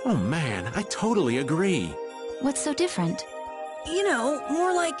 Oh man, I totally agree. What's so different? You know,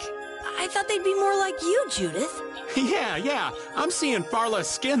 more like... I thought they'd be more like you, Judith. Yeah, I'm seeing far less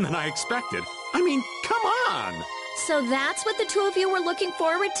skin than I expected. I mean, come on! So that's what the two of you were looking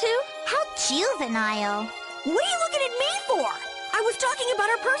forward to? How juvenile. What are you looking at me for? I was talking about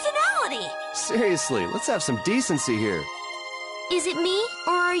her personality. Seriously, let's have some decency here. Is it me,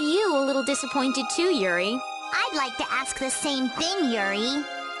 or are you a little disappointed too, Yuri? I'd like to ask the same thing, Yuri.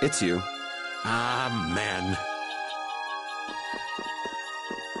 It's you. Ah, man.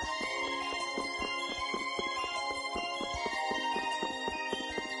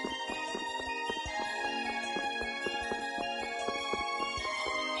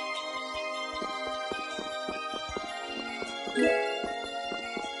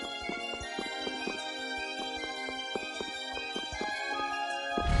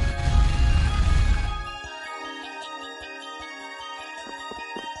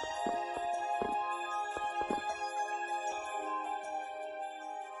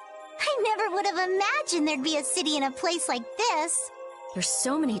 I never would have imagined there'd be a city in a place like this. There's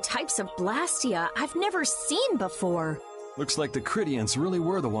so many types of Blastia I've never seen before. Looks like the Cridians really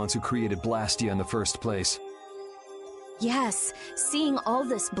were the ones who created Blastia in the first place. Yes, seeing all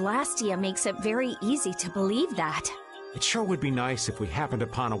this Blastia makes it very easy to believe that. It sure would be nice if we happened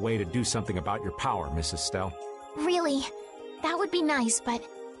upon a way to do something about your power, Mrs. Stell. Really, that would be nice, but...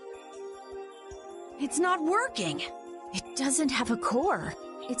 It's not working. It doesn't have a core.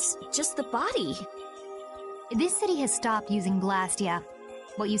 It's just the body. This city has stopped using Blastia.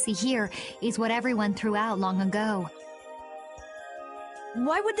 What you see here is what everyone threw out long ago.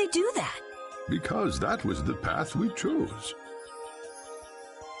 Why would they do that? Because that was the path we chose.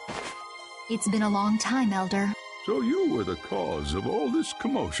 It's been a long time, Elder. So you were the cause of all this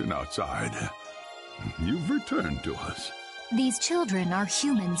commotion outside. You've returned to us. These children are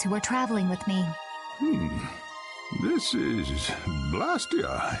humans who are traveling with me. This is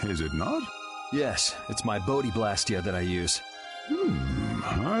Blastia, is it not? Yes, it's my Bodhi Blastia that I use.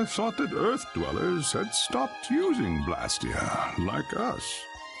 I thought that Earth dwellers had stopped using Blastia, like us.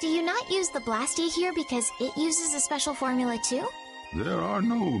 Do you not use the Blastia here because it uses a special formula too? There are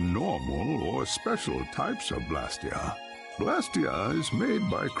no normal or special types of Blastia. Blastia is made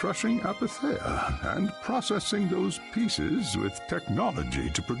by crushing Apatheia and processing those pieces with technology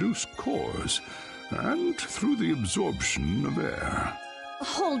to produce cores, and through the absorption of air.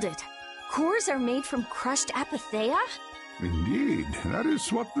 Hold it. Cores are made from crushed Apatheia? Indeed, that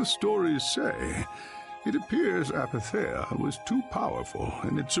is what the stories say. It appears Apatheia was too powerful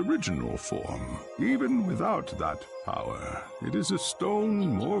in its original form. Even without that power, it is a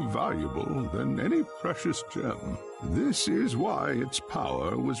stone more valuable than any precious gem. This is why its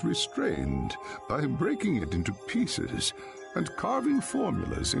power was restrained by breaking it into pieces and carving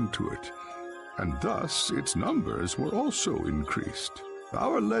formulas into it, and thus its numbers were also increased.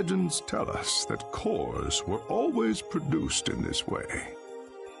 Our legends tell us that cores were always produced in this way.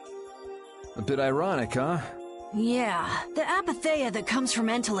 A bit ironic, huh? Yeah, the Apatheia that comes from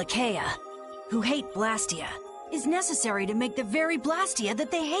Entelecheia, who hate Blastia, is necessary to make the very Blastia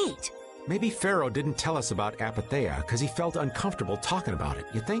that they hate. Maybe Pharaoh didn't tell us about Apatheia because he felt uncomfortable talking about it,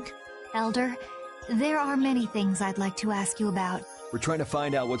 you think? Elder, there are many things I'd like to ask you about. We're trying to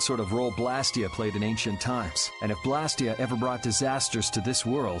find out what sort of role Blastia played in ancient times, and if Blastia ever brought disasters to this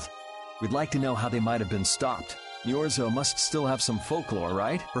world, we'd like to know how they might have been stopped. Niorzo must still have some folklore,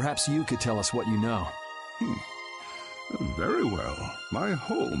 right? Perhaps you could tell us what you know. Very well. My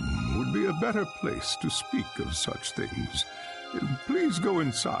home would be a better place to speak of such things. Please go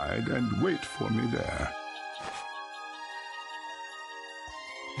inside and wait for me there.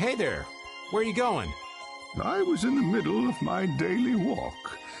 Hey there. Where are you going? I was in the middle of my daily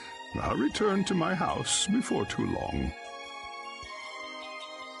walk. I'll return to my house before too long.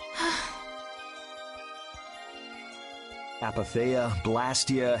 Apatheia,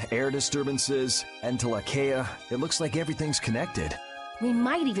 Blastia, air disturbances, Entelecheia. It looks like everything's connected. We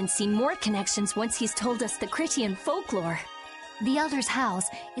might even see more connections once he's told us the Critian folklore. The Elder's house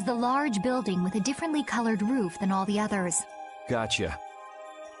is a large building with a differently colored roof than all the others. Gotcha.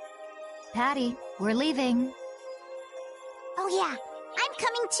 Patty, we're leaving. Oh yeah, I'm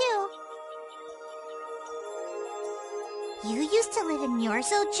coming too. You used to live in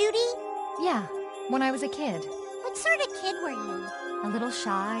Niorzo, Judy? Yeah, when I was a kid. What sort of kid were you? A little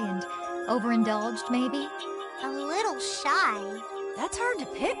shy and overindulged, maybe? A little shy? That's hard to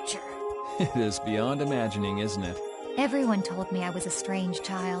picture. It is beyond imagining, isn't it? Everyone told me I was a strange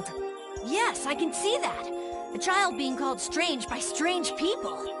child. Yes, I can see that. A child being called strange by strange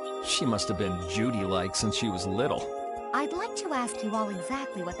people. She must have been Judy-like since she was little. I'd like to ask you all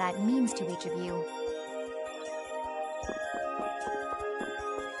exactly what that means to each of you.